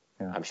sure.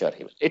 I'm sure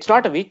he will. It's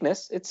not a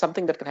weakness. It's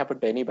something that can happen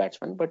to any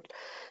batsman. But,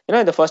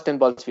 in the first 10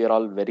 balls, we are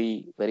all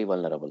very, very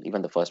vulnerable,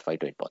 even the first 5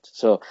 to 8 balls.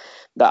 So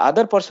the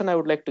other person I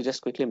would like to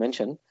just quickly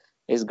mention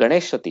is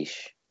Ganesh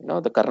Satish,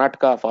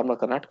 the former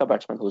Karnataka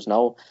batsman who's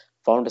now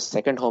found a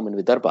second home in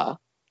Vidarbha.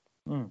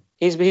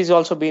 He's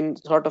also been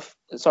sort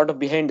of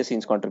behind the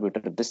scenes contributor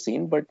to this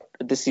season.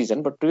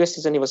 But previous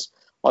season, he was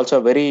also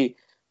a very,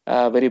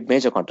 very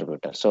major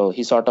contributor. So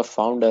he sort of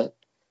found a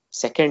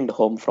second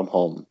home from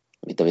home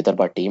with the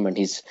Vidarbha team, and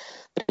he's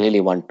really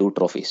won 2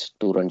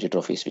 Ranji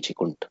trophies, which he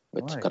couldn't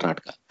with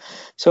Karnataka.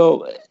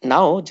 So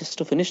now, just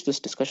to finish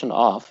this discussion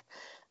off,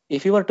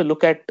 if you were to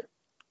look at,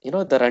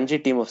 the Ranji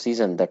team of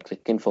season that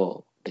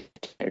Cricinfo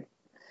declared,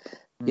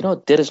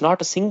 there is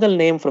not a single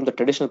name from the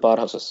traditional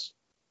powerhouses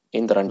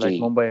in the Ranji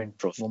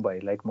trophy.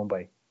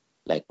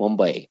 Like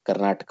Mumbai,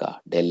 Karnataka,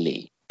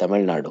 Delhi,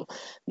 Tamil Nadu.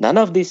 None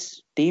of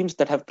these teams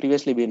that have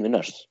previously been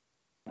winners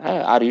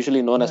are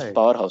usually known as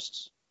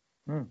powerhouses.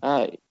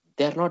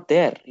 They are not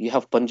there. You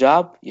have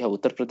Punjab, you have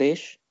Uttar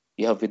Pradesh,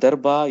 you have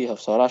Vidarbha, you have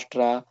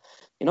Saurashtra,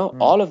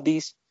 all of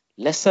these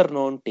lesser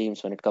known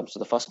teams when it comes to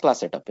the first class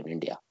setup in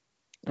India,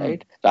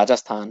 right?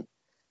 Rajasthan,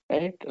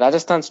 right?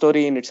 Rajasthan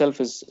story in itself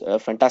is a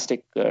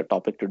fantastic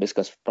topic to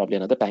discuss probably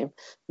another time.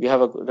 We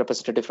have a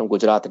representative from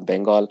Gujarat and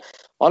Bengal.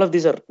 All of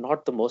these are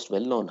not the most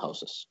well-known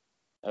houses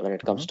when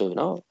it comes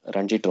to,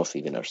 Ranji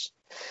Trophy winners.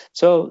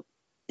 So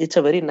it's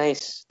a very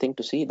nice thing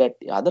to see that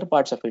other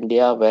parts of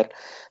India where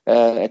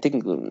I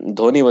think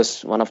Dhoni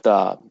was one of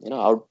the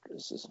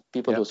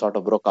people who sort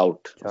of broke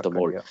out of the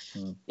mold.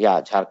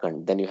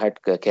 Jharkhand. Then you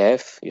had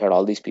KF, you had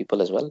all these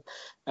people as well.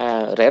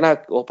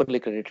 Raina openly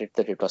credited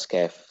that it was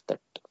KF that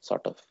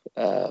sort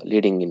of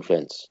leading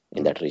influence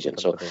in that region.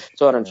 So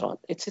on and so on.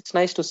 It's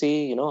nice to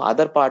see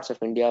other parts of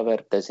India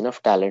where there's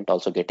enough talent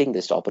also getting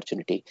this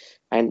opportunity,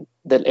 and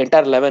the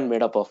entire 11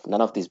 made up of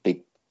none of these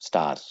big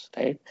stars,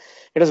 right?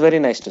 It was very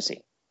nice to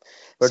see.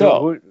 But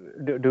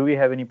do we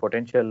have any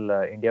potential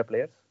India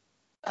players?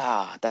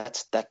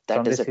 That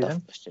is a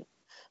tough question.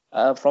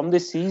 From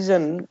this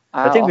season,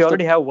 I think we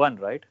already have one,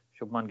 right?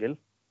 Shubman Gill.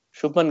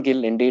 Shubman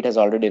Gill indeed has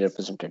already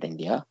represented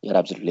India. You're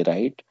absolutely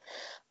right.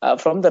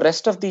 From the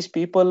rest of these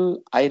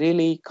people, I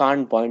really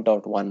can't point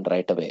out one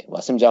right away.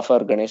 Wasim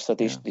Jafar, Ganesh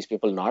Satish, these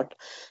people not.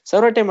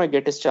 Sarvate might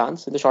get his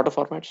chance in the shorter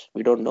formats.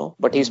 We don't know.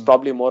 But he's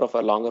probably more of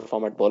a longer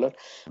format bowler.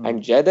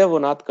 And Jaydev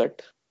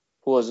Unadkat,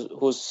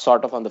 who's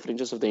sort of on the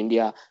fringes of the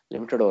India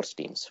limited overs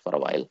teams for a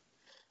while.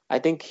 I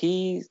think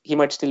he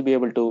might still be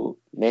able to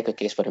make a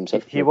case for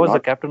himself. He was the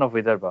captain of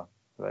Vidarbha,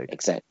 right?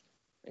 Exactly.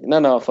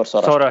 No, for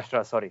Saurashtra.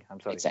 Saurashtra, sorry. I'm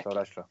sorry. Exactly.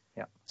 Saurashtra.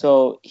 Yeah.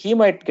 So he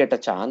might get a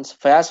chance.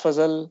 Fayaz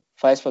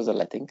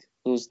Fazal, I think,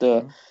 who's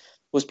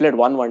played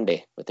one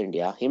day with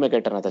India. He may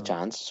get another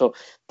chance. So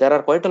there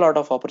are quite a lot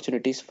of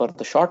opportunities for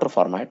the shorter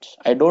formats.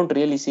 I don't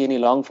really see any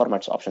long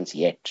formats options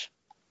yet.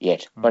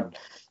 But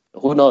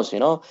who knows?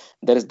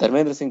 There is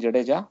Dharmendra Singh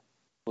Jadeja,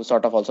 who's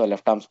sort of also a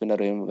left arm spinner,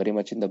 very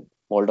much in the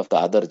mold of the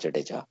other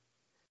Jadeja.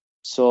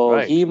 So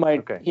Right. he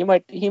might, Okay.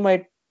 he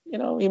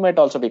might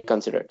also be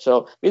considered.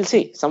 So we'll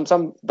see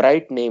some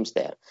bright names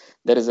there.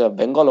 There is a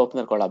Bengal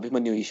opener called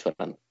Abhimanyu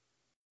Ishwaran.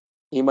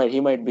 He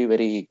might be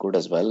very good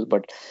as well,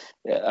 but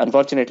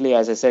unfortunately,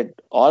 as I said,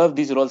 all of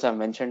these roles I've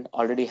mentioned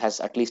already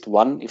has at least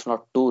one, if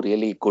not two,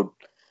 really good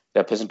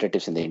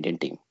representatives in the Indian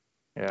team.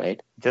 Yeah.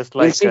 Right? Just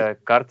We'll like see.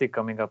 Karthik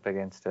coming up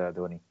against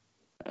Dhoni.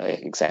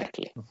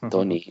 Exactly,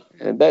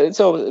 Dhoni.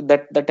 So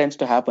that tends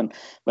to happen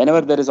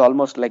whenever there is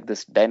almost like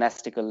this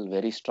dynastical,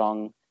 very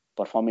strong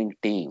performing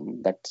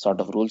team that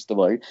sort of rules the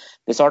world.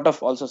 They sort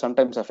of also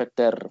sometimes affect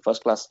their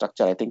first class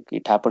structure. I think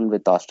it happened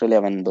with Australia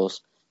when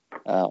those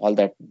all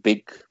that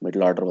big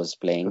middle order was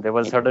playing. So there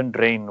was sudden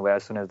drain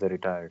as soon as they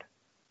retired.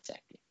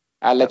 Exactly.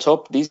 Let's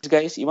hope these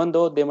guys, even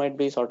though they might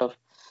be sort of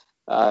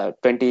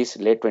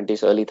 20s, late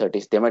 20s, early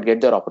 30s, they might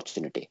get their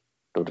opportunity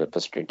to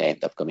represent India in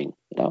the upcoming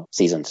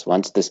seasons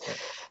once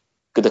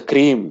the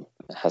cream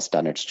has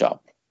done its job.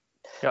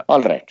 Yeah.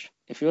 All right.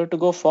 If you were to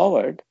go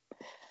forward,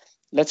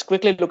 let's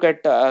quickly look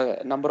at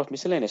a number of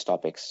miscellaneous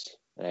topics,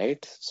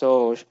 right?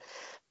 So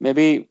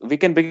maybe we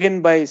can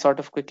begin by sort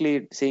of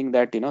quickly seeing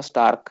that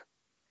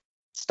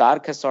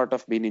Stark has sort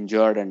of been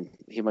injured and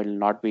he will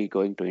not be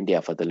going to India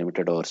for the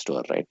limited overs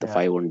tour, right? The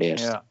 5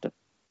 one-dayers. Yeah.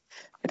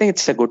 I think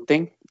it's a good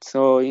thing.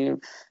 So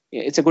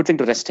it's a good thing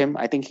to rest him.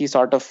 I think he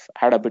sort of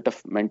had a bit of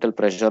mental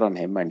pressure on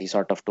him, and he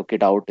sort of took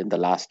it out in the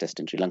last test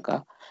in Sri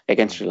Lanka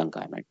against Sri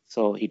Lanka. I mean,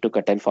 so he took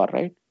a 10 for,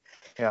 right?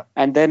 Yeah.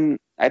 And then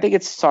I think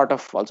it's sort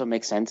of also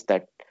makes sense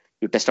that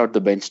you test out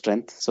the bench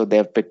strength. So they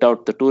have picked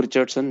out the two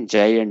Richardson,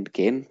 Jay, and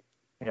Kane.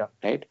 Yeah.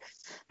 Right.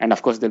 And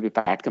of course there'll be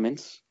Pat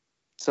Cummins.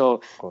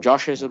 So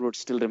Josh Hazlewood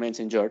still remains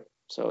injured,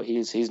 so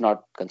he's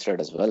not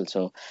considered as well.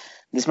 So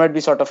this might be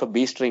sort of a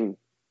B string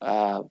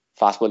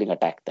fast bowling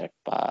attack that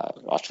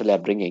Australia are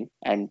bringing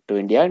and to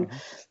India, and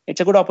it's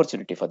a good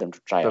opportunity for them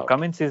to try out.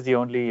 Cummins is the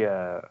only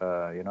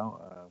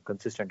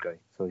consistent guy.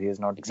 So he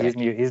is not.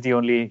 Exactly. He's the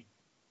only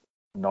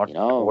not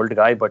old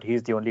guy, but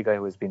he's the only guy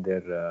who has been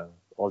there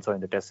also in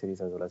the Test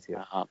series as well as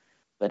here.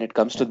 When it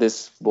comes to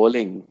this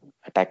bowling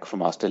attack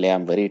from Australia,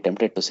 I'm very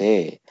tempted to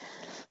say,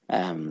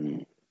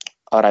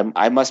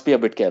 I must be a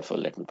bit careful.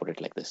 Let me put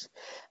it like this: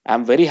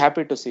 I'm very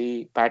happy to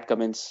see Pat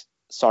Cummins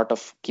sort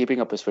of keeping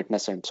up his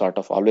fitness and sort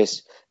of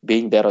always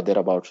being there or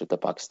thereabouts with the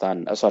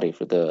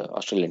with the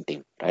Australian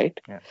team, right?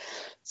 Yeah.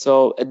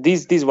 So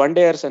these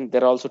one-dayers, and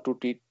there are also two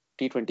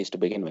T20s to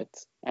begin with,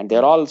 and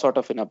they're all sort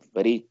of in a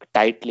very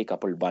tightly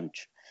coupled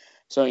bunch.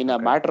 So in a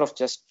matter of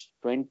just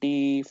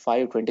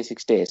 25,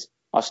 26 days,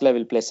 Australia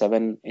will play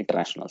 7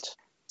 international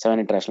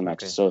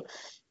matches. So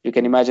you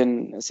can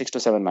imagine 6 to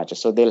 7 matches.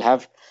 So they'll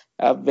have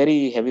a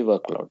very heavy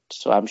workload.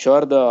 So I'm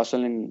sure the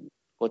Australian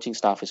coaching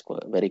staff is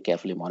very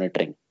carefully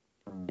monitoring,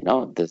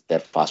 their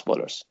fast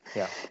bowlers.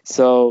 Yeah.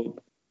 So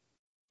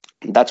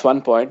that's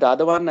one point. The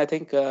other one, I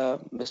think,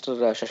 Mr.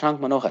 Shashank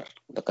Manohar,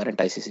 the current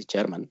ICC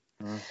chairman,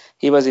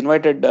 he was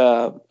invited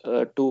to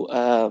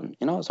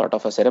sort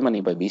of a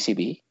ceremony by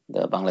BCB,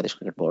 the Bangladesh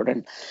Cricket Board,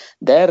 and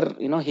there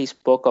he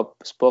spoke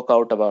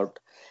out about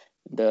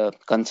the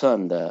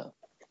concern the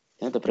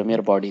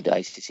premier body, the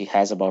ICC,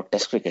 has about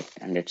Test cricket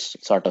and its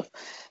sort of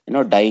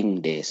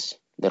dying days.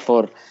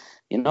 Therefore,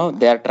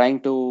 they are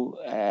trying to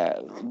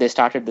they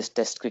started this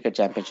Test cricket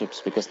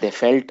championships because they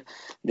felt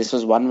this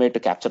was one way to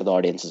capture the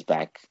audiences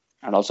back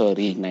and also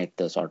reignite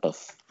the sort of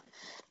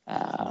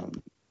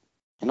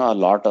a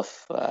lot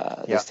of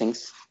these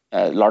things,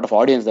 a lot of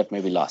audience that may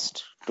be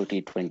lost to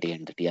T20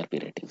 and the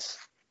TRP ratings.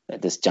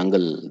 This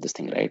jungle, this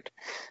thing, right?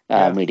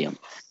 Medium.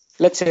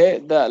 Let's say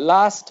the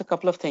last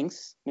couple of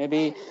things.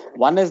 Maybe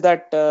one is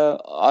that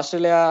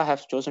Australia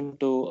has chosen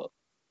to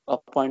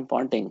appoint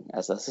Ponting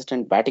as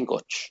assistant batting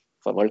coach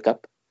for World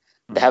Cup.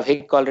 They have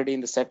Hick already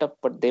in the setup,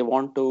 but they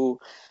want to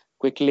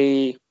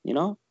quickly,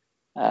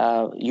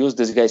 use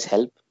this guy's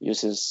help,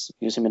 use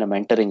him in a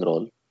mentoring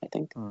role, I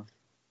think.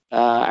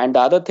 And the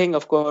other thing,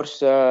 of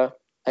course, I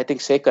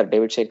think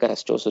David Shaker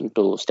has chosen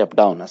to step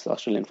down as the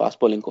Australian fast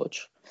bowling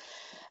coach.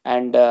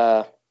 And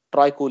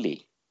Troy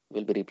Cooley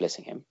will be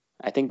replacing him.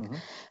 I think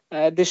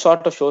this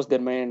sort of shows there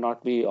may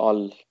not be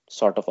all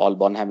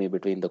bonhomie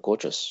between the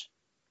coaches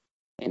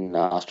in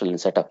Australian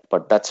setup,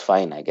 but that's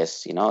fine, I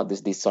guess.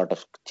 These sort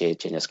of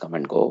changes come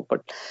and go.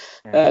 But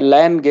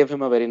Lyon gave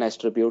him a very nice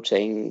tribute,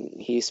 saying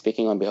he's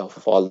speaking on behalf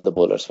of all the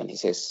bowlers when he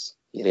says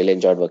he really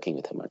enjoyed working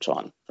with him and so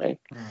on, right?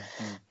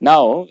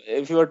 Now,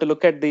 if you were to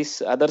look at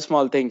these other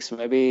small things,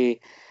 maybe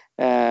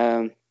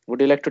would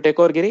you like to take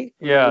over, Giri?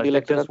 Yeah,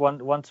 just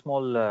one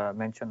small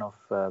mention of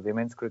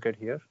women's cricket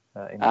here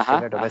in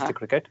Australia, domestic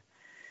cricket.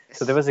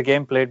 So there was a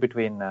game played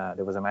between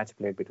there was a match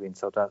played between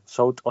South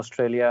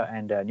Australia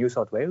and New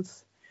South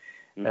Wales,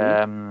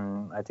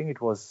 I think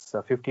it was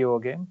a 50-over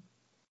game.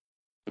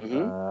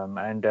 Mm-hmm.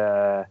 And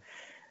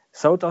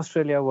South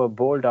Australia were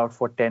bowled out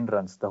for 10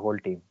 runs, the whole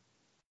team.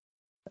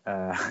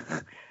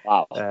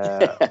 Wow.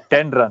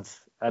 10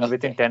 runs and Okay.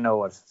 within 10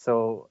 overs.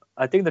 So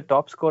I think the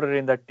top scorer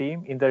in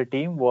their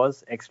team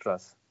was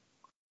extras,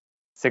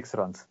 6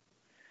 runs.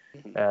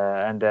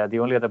 And the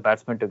only other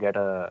batsman to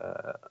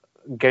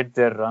get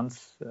their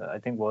runs, I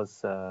think,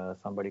 was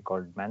somebody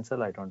called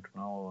Mansell. I don't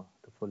know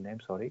the full name,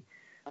 sorry.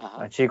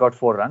 And she got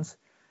 4 runs,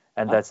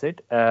 and that's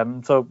it.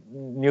 So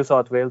New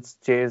South Wales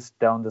chased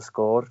down the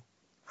score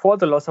for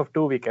the loss of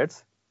 2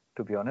 wickets,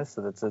 to be honest.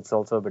 So it's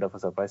also a bit of a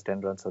surprise,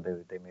 10 runs. So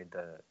they made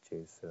the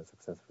chase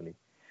successfully.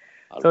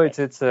 So it's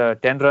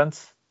 10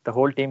 runs, the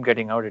whole team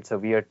getting out. It's a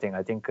weird thing.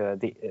 I think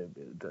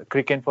the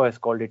Cricket Info has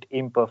called it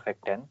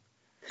imperfect 10.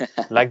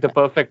 Like the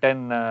perfect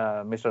 10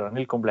 Mr.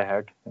 Anil Kumble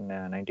had in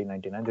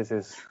 1999. This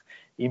is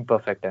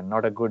imperfect and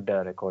not a good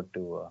record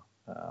to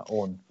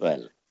own.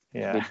 Well,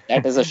 yeah, I mean,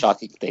 that is a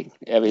shocking thing.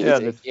 I mean, Yeah,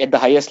 it's at the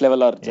highest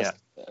level or just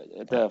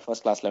Yeah. at the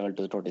first class level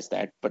to notice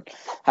that, but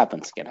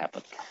can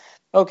happen.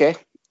 Okay,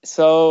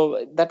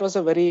 so that was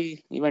a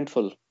very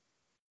eventful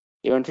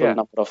Yeah.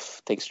 number of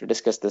things to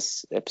discuss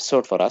this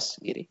episode for us,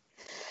 Giri.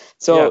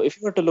 So if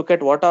you were to look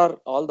at what are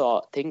all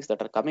the things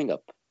that are coming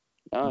up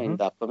in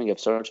the upcoming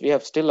episodes, we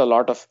have still a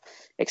lot of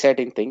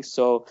exciting things.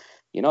 So,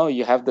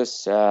 you have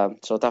this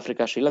South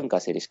Africa-Sri Lanka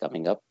series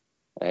coming up,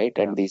 right?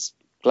 And these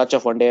clutch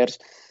of one-dayers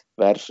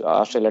where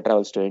Australia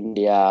travels to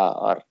India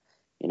or,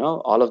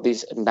 all of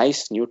these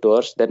nice new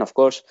tours. Then, of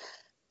course,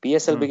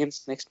 PSL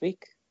begins next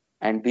week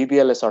and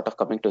BBL is sort of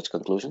coming to its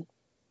conclusion,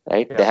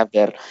 right? Yeah. They have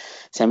their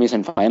semis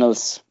and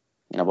finals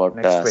in about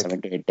Next week.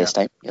 7 to 8 days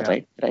time. Yeah.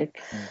 Right.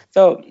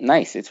 So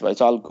nice.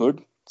 It's all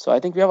good. So I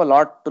think we have a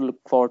lot to look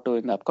forward to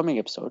in the upcoming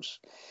episodes.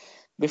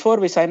 Before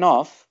we sign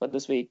off for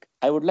this week,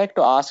 I would like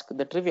to ask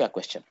the trivia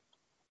question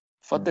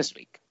for this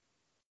week.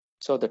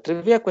 So the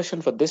trivia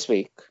question for this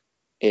week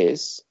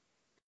is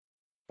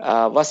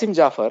Wasim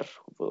Jafar,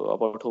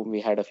 about whom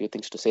we had a few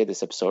things to say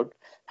this episode,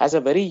 has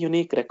a very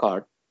unique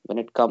record when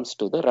it comes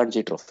to the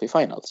Ranji Trophy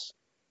finals.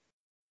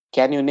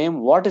 Can you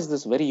name what is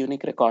this very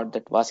unique record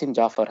that Wasim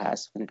Jafar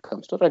has when it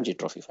comes to Ranji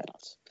Trophy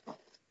finals?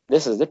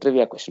 This is the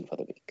trivia question for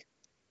the week.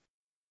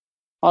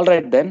 All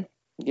right then,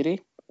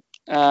 Giri.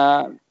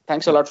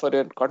 Thanks a lot for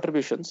your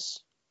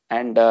contributions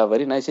and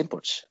very nice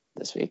inputs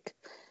this week.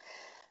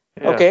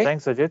 Yeah, Okay.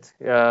 Thanks, Ajit.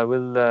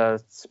 We'll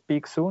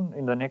speak soon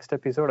in the next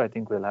episode. I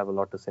think we'll have a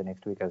lot to say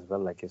next week as well,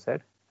 like you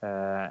said.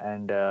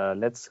 And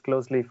let's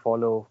closely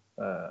follow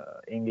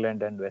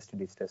England and West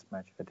Indies Test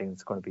match. I think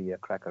it's going to be a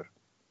cracker.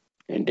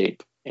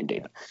 Indeed.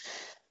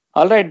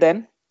 All right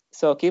then.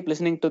 So keep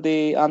listening to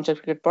the Armchair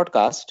Cricket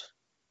podcast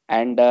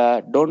and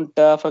don't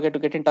forget to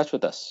get in touch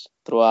with us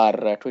through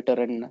our Twitter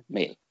and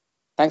mail.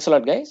 Thanks a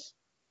lot, guys.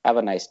 Have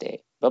a nice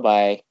day.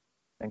 Bye-bye.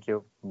 Thank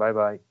you.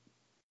 Bye-bye.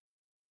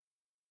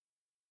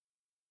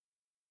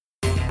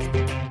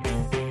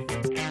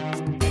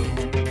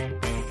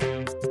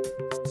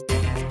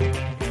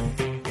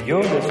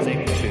 You're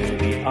listening to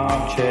the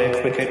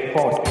Armchair Cricket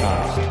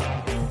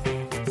Podcast.